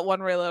what's that one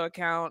Raylo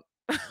account?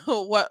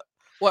 what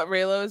what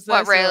Raylo is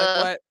What this? Or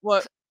like rare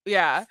what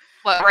yeah.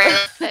 what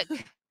rare pick.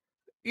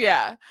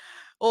 Yeah. Yeah.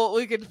 Well,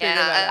 we can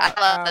figure that Yeah, out.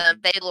 I love them.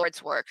 They do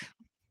Lord's work.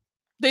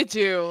 They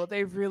do.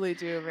 They really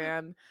do,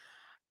 man.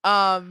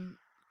 Um,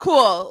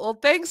 cool. Well,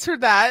 thanks for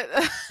that.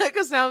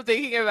 Because now I'm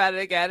thinking about it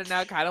again, and now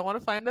I kind of want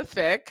to find a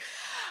fic.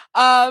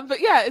 But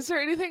yeah, is there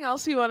anything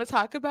else you want to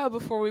talk about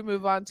before we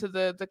move on to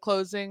the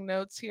closing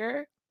notes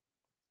here?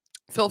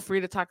 Feel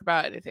free to talk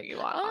about anything you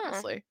want, Oh.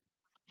 honestly.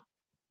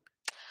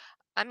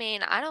 I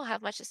mean, I don't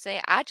have much to say.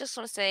 I just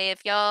want to say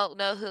if y'all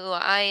know who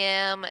I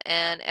am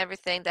and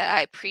everything that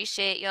I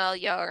appreciate y'all.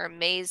 Y'all are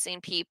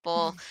amazing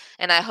people.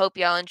 And I hope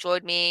y'all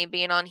enjoyed me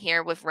being on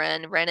here with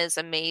Ren. Ren is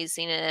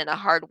amazing and a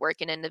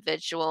hardworking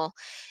individual.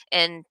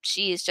 And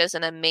she is just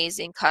an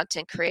amazing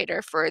content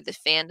creator for the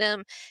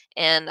fandom.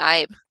 And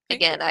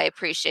Thank you. I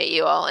appreciate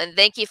you all. And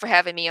thank you for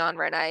having me on,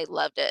 Ren. I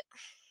loved it.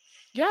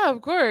 Yeah,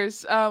 of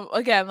course.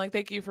 Again, like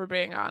thank you for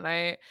being on.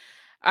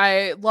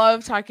 I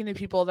love talking to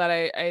people that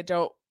I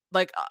don't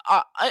like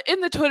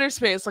in the Twitter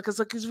space, like,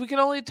 because we can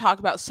only talk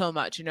about so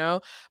much, you know.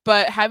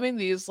 But having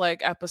these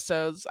like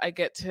episodes, I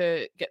get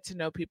to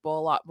know people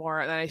a lot more,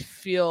 and I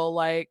feel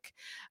like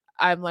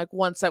I'm like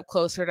one step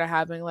closer to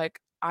having like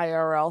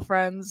IRL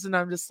friends, and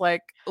I'm just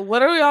like,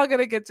 when are we all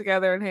gonna get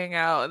together and hang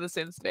out in the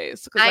same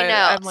space? Because I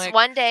know. I'm like,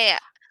 One day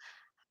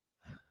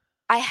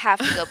I have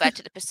to go back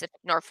to the Pacific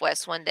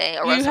Northwest one day,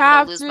 or you else I'm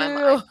gonna have lose my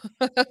to.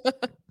 mind.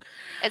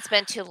 It's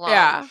been too long.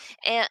 Yeah,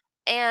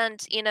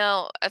 And you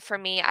know, for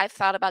me, I've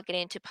thought about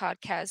getting into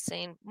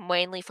podcasting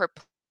mainly for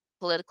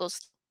political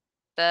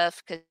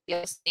stuff because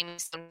you'll see me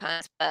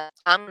sometimes, but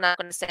I'm not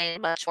going to say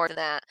much more than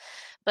that.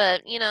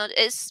 But you know,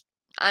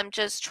 I'm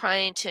just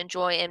trying to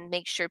enjoy and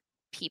make sure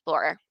people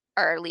are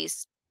at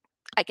least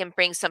I can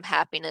bring some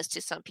happiness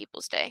to some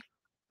people's day.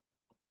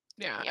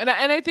 yeah, Yeah.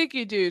 and I think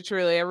you do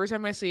truly. Every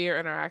time I see you're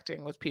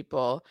interacting with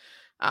people,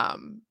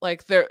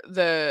 like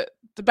the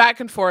back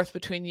and forth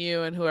between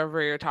you and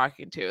whoever you're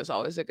talking to is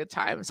always a good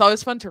time. It's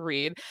always fun to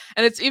read,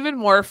 and it's even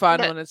more fun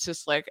No, when it's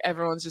just like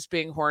everyone's just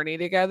being horny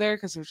together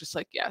because they're just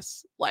like,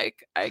 yes,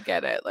 like I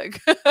get it, like.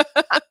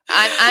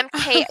 I'm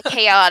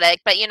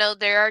chaotic, but you know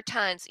there are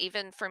times,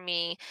 even for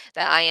me,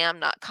 that I am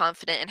not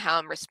confident in how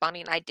I'm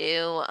responding. I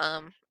do.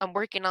 I'm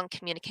working on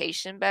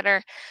communication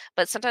better,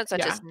 but sometimes I'm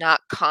Yeah. just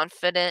not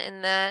confident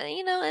in that.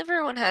 You know,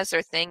 everyone has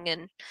their thing,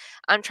 and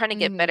I'm trying to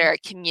get better Mhm.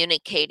 at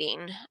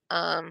communicating.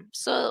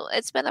 So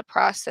it's been a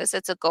process.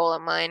 It's a goal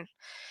of mine,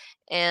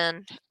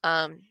 and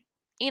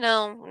you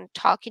know,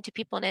 talking to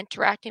people and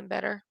interacting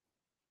better.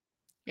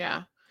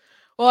 Yeah.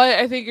 Well,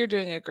 I think you're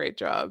doing a great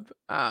job.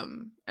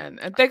 And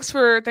thanks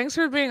for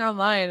being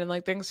online and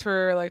like thanks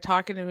for like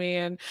talking to me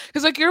and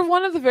because like you're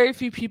one of the very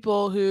few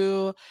people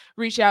who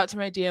reach out to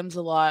my DMs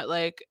a lot,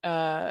 like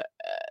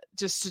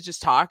just to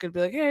just talk and be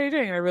like, hey, how are you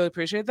doing? And I really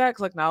appreciate that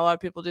because like not a lot of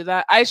people do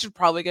that. I should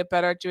probably get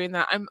better at doing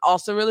that. I'm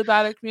also really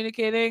bad at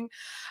communicating.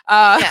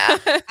 Uh, Yeah.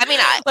 I mean,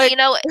 like you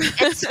know,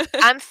 it's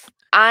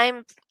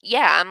I'm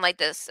yeah, I'm like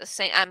this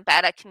same I'm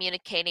bad at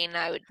communicating.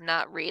 I would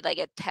not read like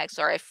a text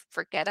or I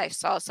forget I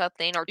saw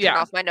something or turn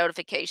yeah, off my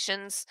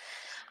notifications.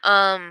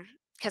 Um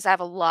because I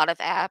have a lot of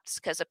apps,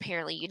 because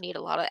apparently you need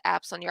a lot of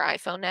apps on your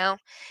iPhone now.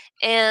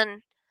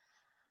 And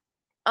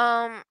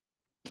um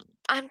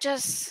I'm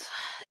just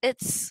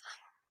it's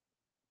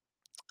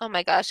oh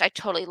my gosh, I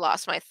totally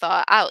lost my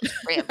thought. I was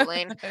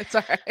rambling, It's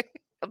all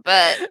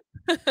but right.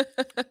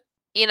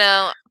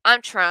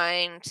 I'm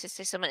trying to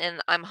say something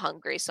and I'm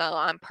hungry, so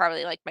I'm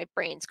probably like my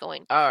brain's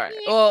going. All right.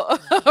 Well,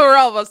 we're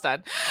almost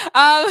done.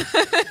 All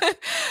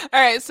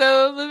right.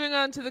 So moving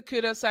on to the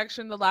kudos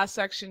section, the last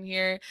section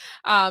here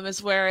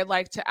is where I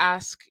like to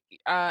ask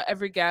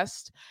every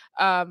guest,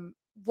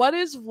 what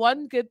is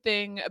one good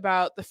thing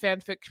about the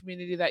fanfic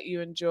community that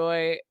you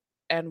enjoy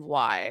and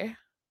why?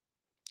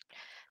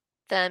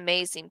 The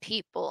amazing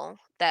people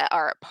that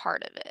are a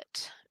part of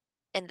it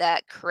and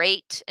that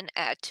create and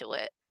add to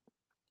it.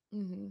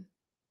 Hmm.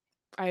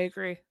 I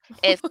agree.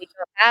 If we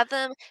don't have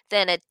them,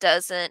 then it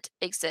doesn't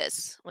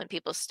exist. When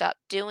people stop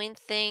doing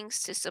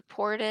things to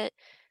support it,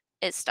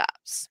 it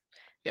stops.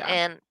 Yeah.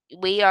 And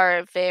we are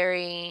a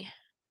very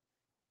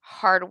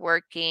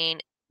hardworking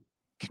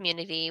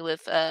community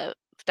with a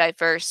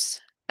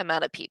diverse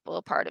amount of people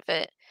a part of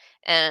it.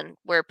 And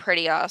we're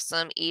pretty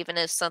awesome. Even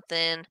if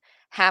something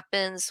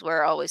happens,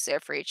 we're always there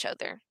for each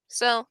other.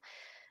 So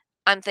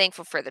I'm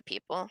thankful for the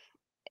people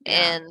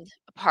Yeah. and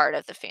a part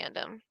of the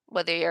fandom.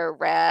 Whether you're a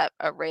rap,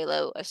 a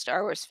Reylo, a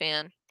Star Wars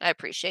fan, I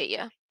appreciate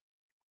you.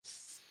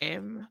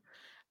 Same.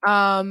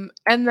 And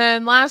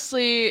then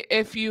lastly,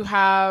 if you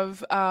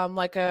have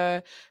like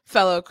a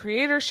fellow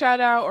creator shout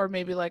out or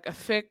maybe like a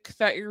fic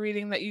that you're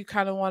reading that you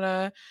kind of want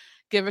to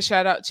give a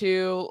shout out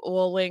to,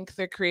 we'll link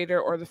the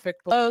creator or the fic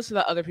below so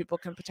that other people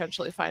can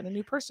potentially find a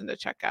new person to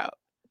check out.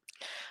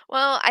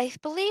 Well, I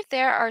believe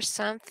there are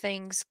some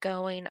things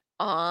going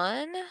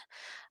on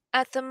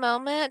at the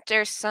moment.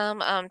 There's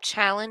some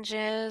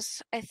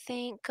challenges, I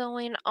think,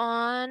 going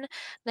on.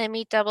 Let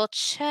me double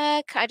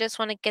check. I just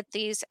want to get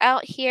these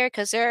out here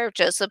because they're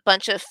just a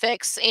bunch of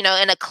fics, in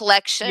a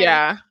collection.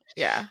 Yeah.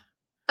 Yeah.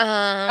 Um,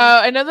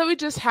 I know that we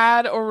just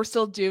had or we're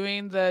still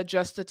doing the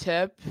Just the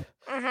Tip,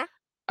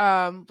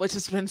 mhm. which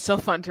has been so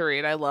fun to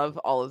read. I love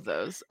all of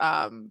those.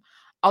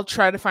 I'll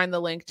try to find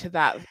the link to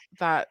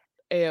that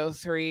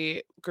AO3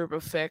 group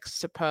of fics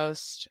to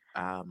post.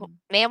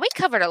 Man, we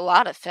covered a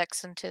lot of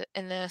fics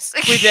in this.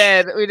 We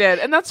did,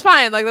 and that's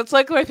fine. Like that's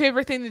like my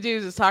favorite thing to do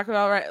is just talk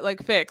about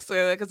like fics,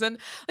 because then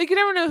like you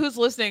never know who's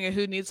listening and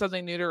who needs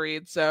something new to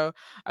read. So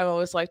I'm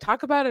always like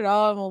talk about it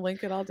all, and we'll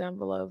link it all down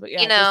below. But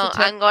yeah, just the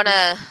tip. I'm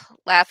gonna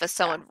laugh if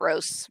someone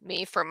roasts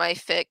me for my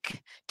fic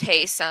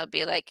taste. I'll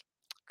be like,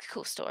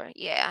 cool story.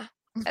 Yeah,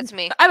 that's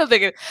me. I don't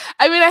think it.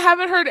 I mean, I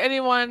haven't heard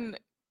anyone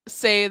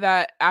say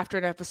that after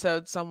an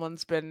episode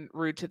someone's been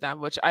rude to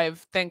them, which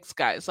thanks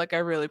guys. Like I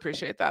really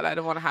appreciate that. I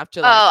don't want to have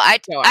to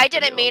like go I after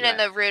didn't you mean in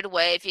over a rude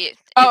way. If you're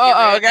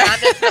that. rude, Okay. I'm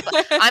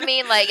just. I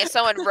mean, like if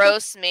someone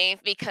roasts me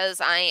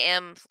because I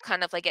am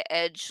kind of like an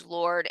edge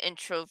lord,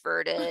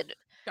 introverted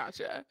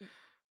Gotcha.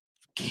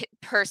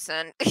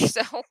 person.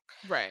 So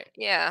Right.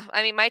 yeah,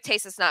 I mean, my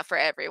taste is not for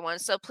everyone.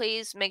 So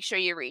please make sure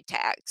you read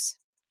tags.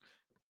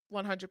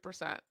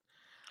 100%.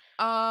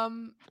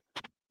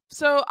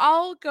 So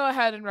I'll go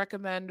ahead and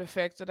recommend a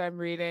fic that I'm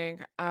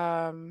reading.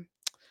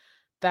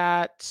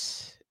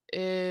 That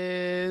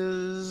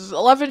is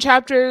 11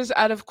 chapters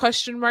out of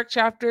question mark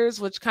chapters,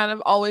 which kind of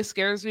always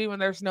scares me when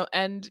there's no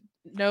end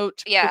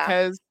note, Yeah.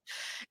 because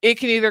it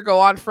can either go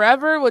on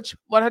forever, which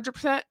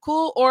 100%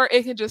 cool, or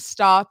it can just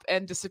stop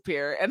and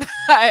disappear. And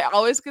I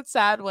always get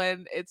sad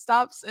when it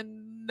stops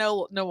and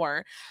no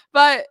more.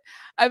 But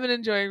I've been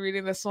enjoying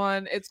reading this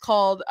one. It's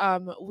called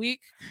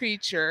Weak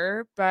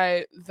Creature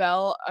by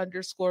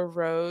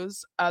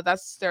Vel_Rose.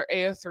 That's their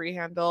AO3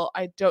 handle.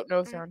 I don't know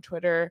if they're on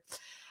Twitter.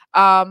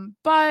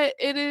 But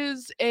it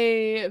is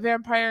a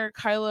vampire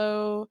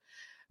Kylo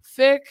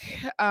fic.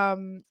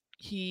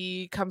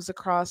 He comes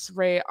across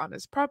Rey on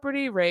his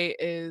property. Rey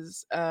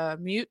is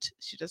mute.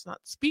 She does not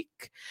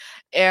speak.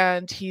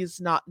 And he's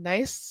not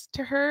nice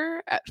to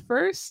her at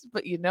first,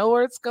 but you know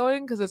where it's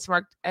going because it's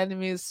marked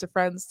enemies to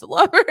friends to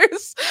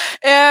lovers.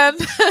 And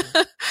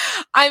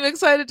I'm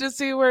excited to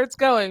see where it's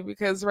going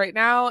because right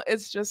now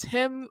it's just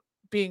him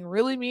being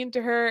really mean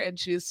to her and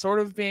she's sort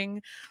of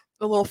being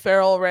the little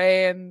feral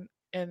Rey and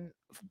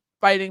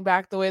fighting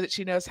back the way that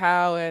she knows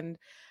how. And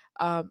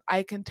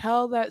I can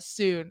tell that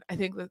soon. I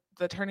think that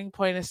the turning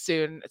point is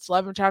soon. It's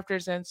 11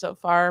 chapters in so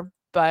far,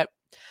 but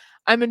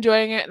I'm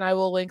enjoying it, and I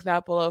will link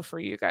that below for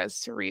you guys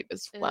to read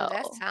as Ooh, well.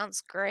 that sounds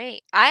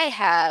great. I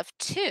have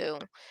two.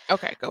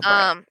 Okay, go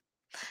for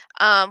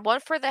it. One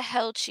for the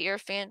Hell Cheer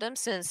fandom,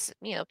 since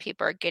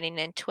people are getting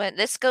into it.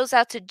 This goes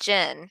out to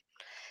Jen,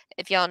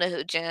 if y'all know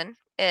who Jen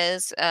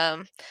is.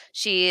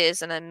 She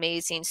is an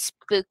amazing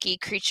spooky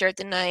creature of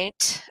the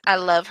night. I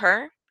love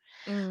her.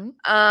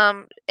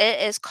 Mhm. It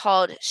is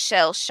called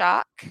Shell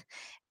Shock,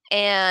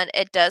 and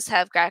it does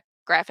have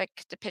graphic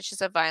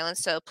depictions of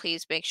violence. So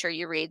please make sure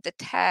you read the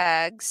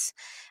tags.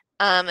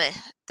 The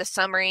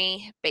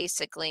summary,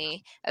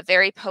 basically, a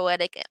very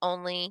poetic and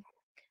only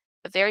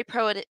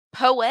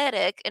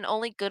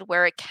good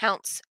where it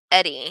counts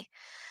Eddie.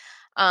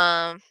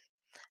 Um,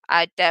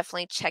 I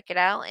definitely check it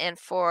out. And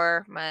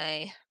for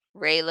my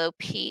Reylo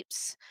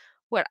peeps,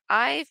 what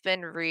I've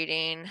been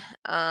reading,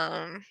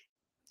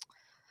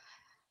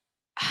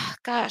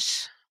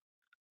 gosh,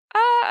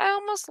 I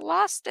almost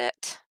lost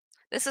it.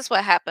 This is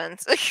what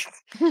happens.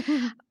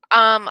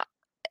 um,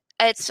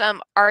 it's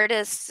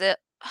artist.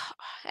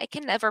 I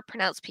can never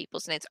pronounce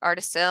people's names.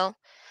 Artisil.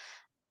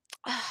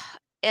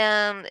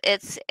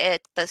 It's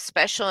the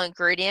special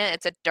ingredient.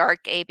 It's a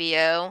dark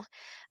ABO.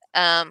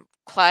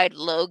 Clyde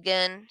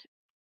Logan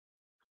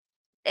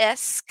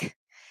esque,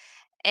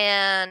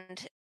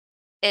 and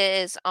it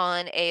is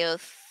on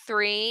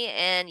AO3.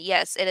 And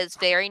yes, it is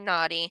very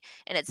naughty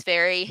and it's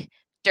very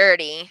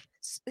dirty,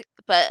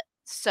 but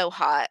so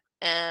hot,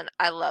 and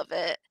I love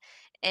it.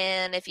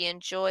 And if you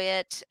enjoy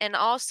it, and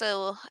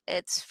also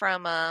it's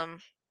from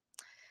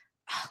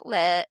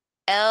let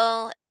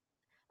L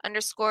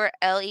underscore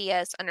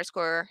LES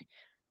underscore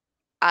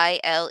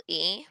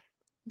ILE.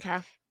 Okay.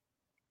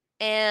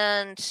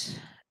 And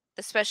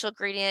the special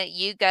ingredient,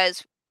 you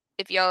guys,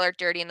 if y'all are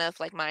dirty enough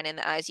like mine in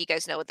the eyes, you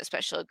guys know what the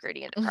special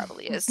ingredient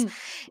probably is.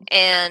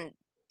 And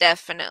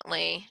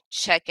definitely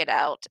check it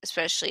out,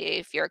 especially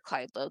if you're a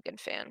Clyde Logan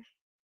fan.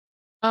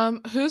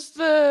 Who's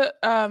the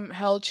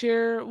Hell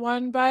Cheer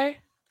one by?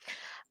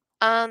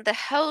 The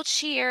Hell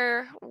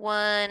Cheer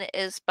one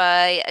is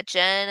by a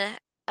Jen.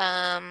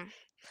 Her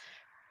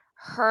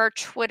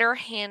Twitter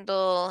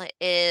handle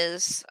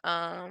is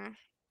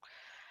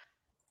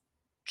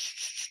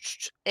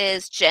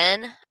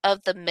Jen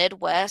of the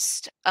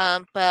Midwest.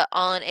 But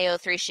on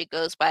AO3 she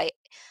goes by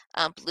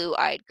Blue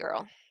Eyed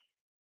Girl.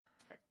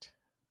 Perfect.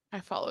 I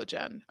follow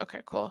Jen.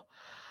 Okay, cool.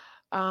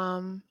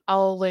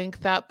 I'll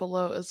link that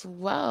below as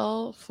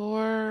well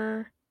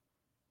for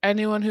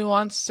anyone who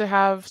wants to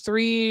have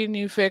 3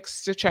 new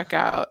fics to check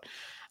out.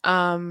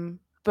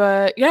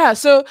 But yeah,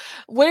 so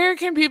where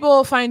can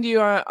people find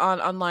you on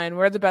online?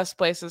 Where are the best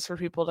places for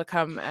people to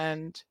come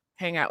and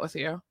hang out with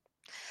you?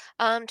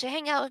 To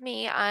hang out with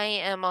me, I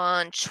am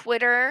on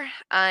Twitter.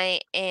 I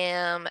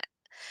am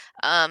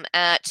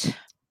at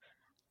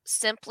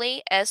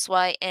simply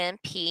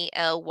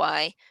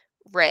SYMPLY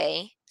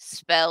Ray,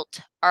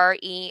 spelt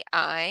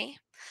REI.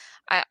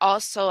 I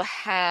also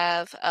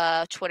have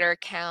a Twitter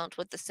account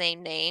with the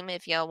same name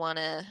if y'all want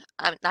to,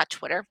 not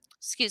Twitter,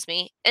 excuse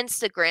me,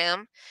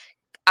 Instagram.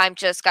 I'm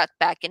just got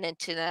back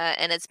into that,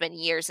 and it's been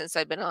years since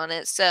I've been on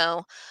it.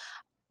 So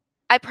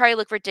I probably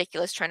look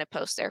ridiculous trying to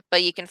post there,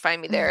 but you can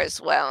find me there as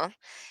well.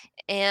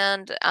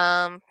 And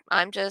I'm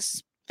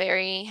just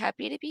very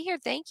happy to be here.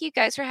 Thank you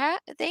guys for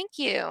thank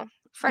you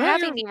for Yeah,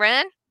 having me,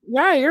 Ren.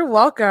 you're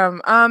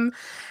welcome. And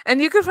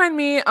you can find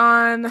me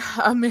on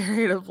a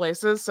myriad of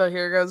places. So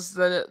here goes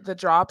the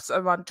drops.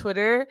 I'm on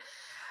Twitter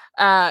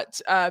at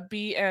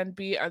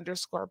BNB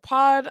underscore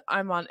pod.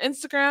 I'm on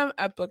Instagram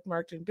at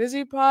bookmarked and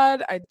busy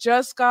pod. I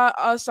just got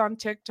us on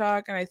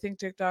TikTok, and I think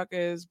TikTok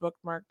is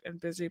bookmarked and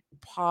busy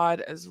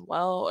pod as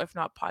well, if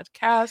not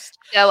podcast.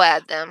 Go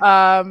add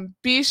them.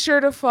 Be sure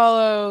to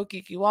follow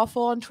Geeky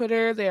Waffle on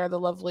Twitter. They are the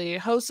lovely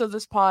hosts of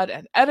this pod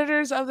and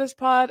editors of this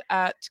pod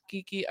at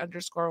geeky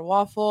underscore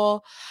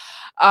waffle.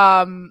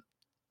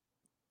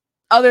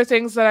 Other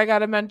things that I got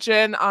to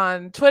mention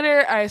on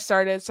Twitter, I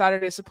started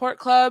Saturday Support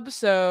Club.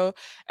 So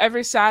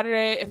every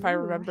Saturday, if I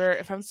remember,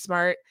 if I'm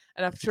smart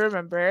enough to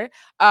remember,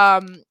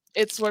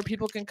 it's where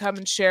people can come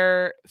and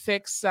share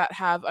fics that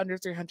have under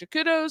 300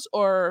 kudos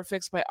or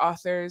fics by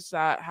authors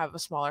that have a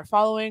smaller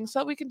following, so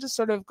that we can just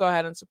sort of go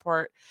ahead and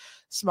support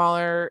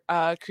smaller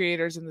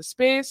creators in the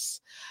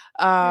space.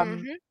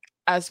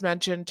 As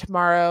mentioned,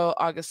 tomorrow,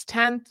 August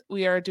 10th,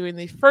 we are doing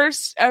the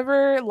first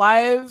ever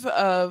live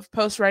of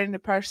Post Writing to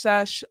Press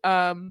Sesh.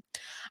 I'm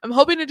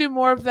hoping to do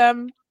more of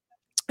them.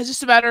 It's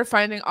just a matter of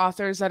finding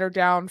authors that are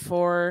down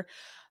for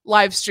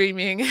live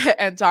streaming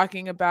and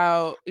talking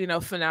about,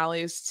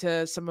 finales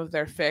to some of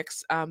their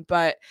fics.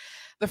 But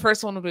the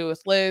first one will be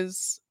with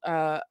Liz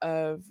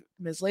of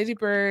Ms.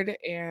 Ladybird,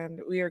 and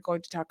we are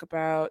going to talk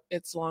about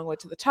It's a Long Way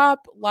to the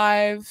Top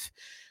live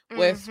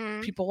with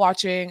people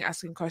watching,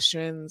 asking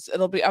questions.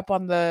 It'll be up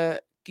on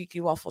the Geeky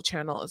Waffle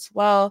channel as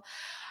well.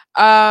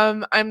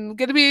 I'm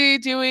going to be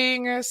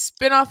doing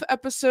spin-off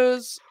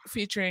episodes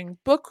featuring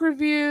book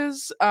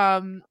reviews,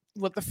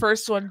 with the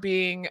first one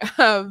being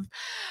of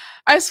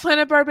Ice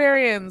Planet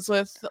Barbarians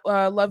with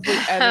lovely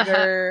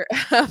editor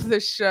of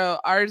the show,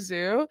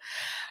 Arzu.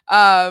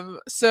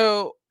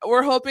 So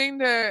we're hoping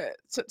to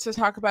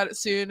talk about it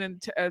soon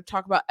and to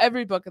talk about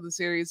every book of the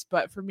series.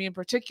 But for me in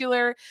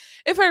particular,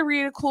 if I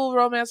read a cool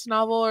romance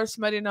novel or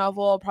smutty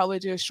novel, I'll probably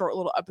do a short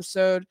little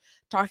episode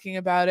talking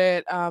about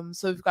it.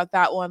 So we've got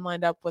that one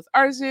lined up with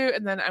Arzu,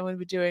 and then I'm going to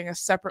be doing a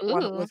separate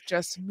one with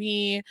just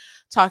me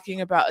talking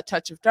about A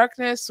Touch of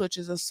Darkness, which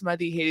is a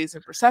smutty Hades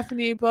and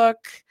Persephone book.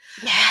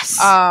 Yes.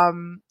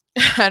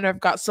 And I've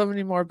got so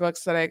many more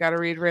books that I got to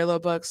read, Reylo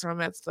books,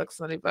 romance books,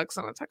 slutty books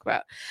I'm going to talk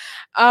about.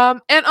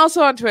 And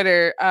also on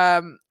Twitter,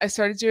 I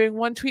started doing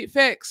one tweet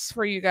fix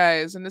for you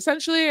guys. And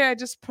essentially, I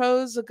just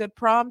pose a good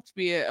prompt,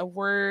 be it a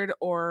word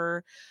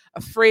or a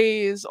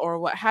phrase or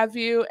what have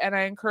you. And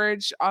I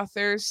encourage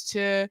authors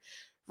to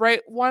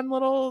write one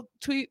little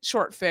tweet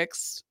short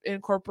fix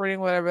incorporating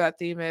whatever that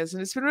theme is.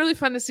 And it's been really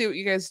fun to see what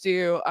you guys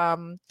do.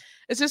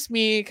 It's just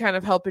me kind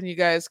of helping you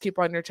guys keep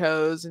on your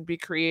toes and be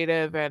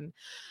creative, and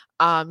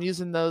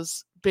using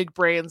those big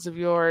brains of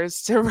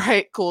yours to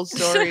write cool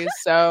stories.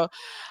 So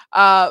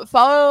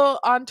follow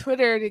on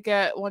Twitter to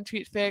get One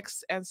Tweet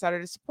Fix and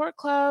Saturday Support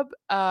Club,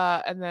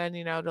 and then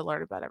to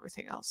learn about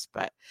everything else.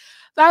 But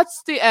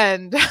that's the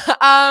end.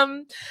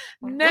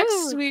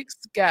 Next week's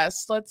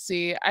guest, let's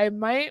see, I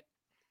might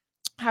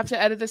have to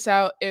edit this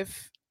out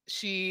if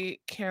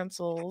she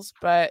cancels,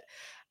 but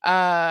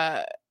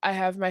I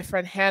have my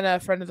friend Hannah,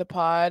 friend of the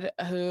pod,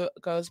 who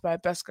goes by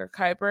Besker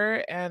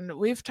Kuiper, and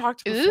we've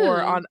talked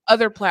before on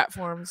other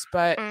platforms,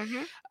 but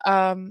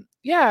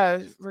yeah,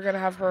 we're gonna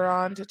have her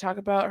on to talk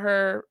about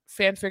her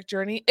fanfic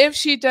journey if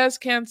she does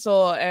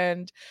cancel,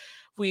 and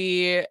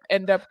we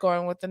end up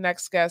going with the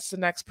next guest. The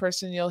next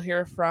person you'll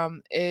hear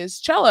from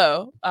is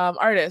Cello,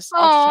 artist.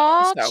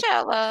 Oh,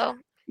 Cello.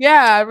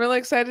 Yeah, I'm really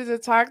excited to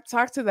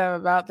talk to them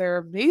about their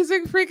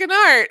amazing freaking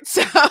art.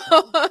 So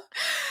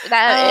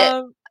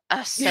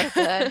so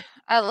good.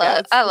 I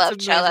love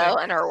Cello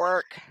and her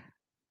work.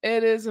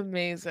 It is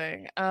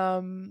amazing.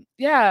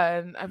 Yeah,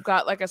 and I've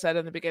got, like I said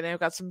in the beginning, I've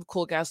got some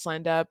cool guests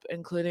lined up,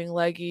 including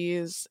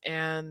Leggies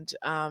and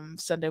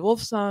Sunday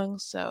Wolf Song.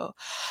 So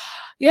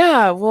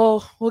yeah,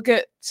 we'll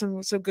get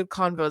some good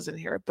convos in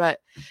here. But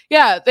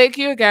yeah, thank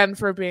you again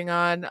for being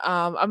on.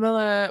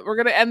 We're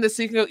gonna end this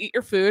so you can go eat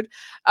your food.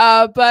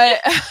 But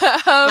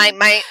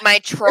my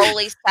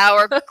trolley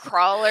sour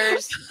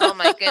crawlers. Oh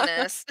my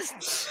goodness.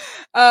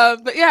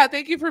 But yeah,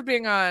 thank you for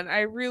being on.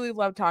 I really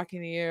love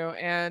talking to you,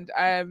 and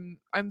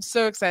I'm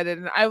so excited.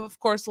 And I of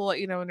course will let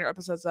you know when your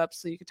episode's up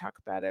so you can talk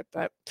about it.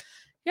 But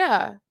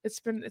yeah, it's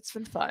been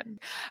fun.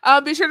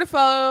 Be sure to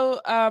follow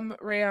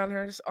Ray on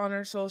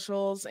her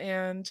socials,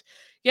 and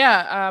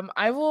yeah,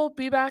 I will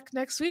be back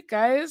next week,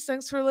 guys.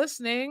 Thanks for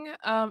listening.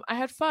 I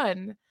had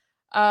fun.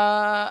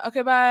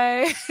 Okay,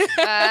 bye.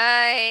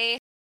 Bye.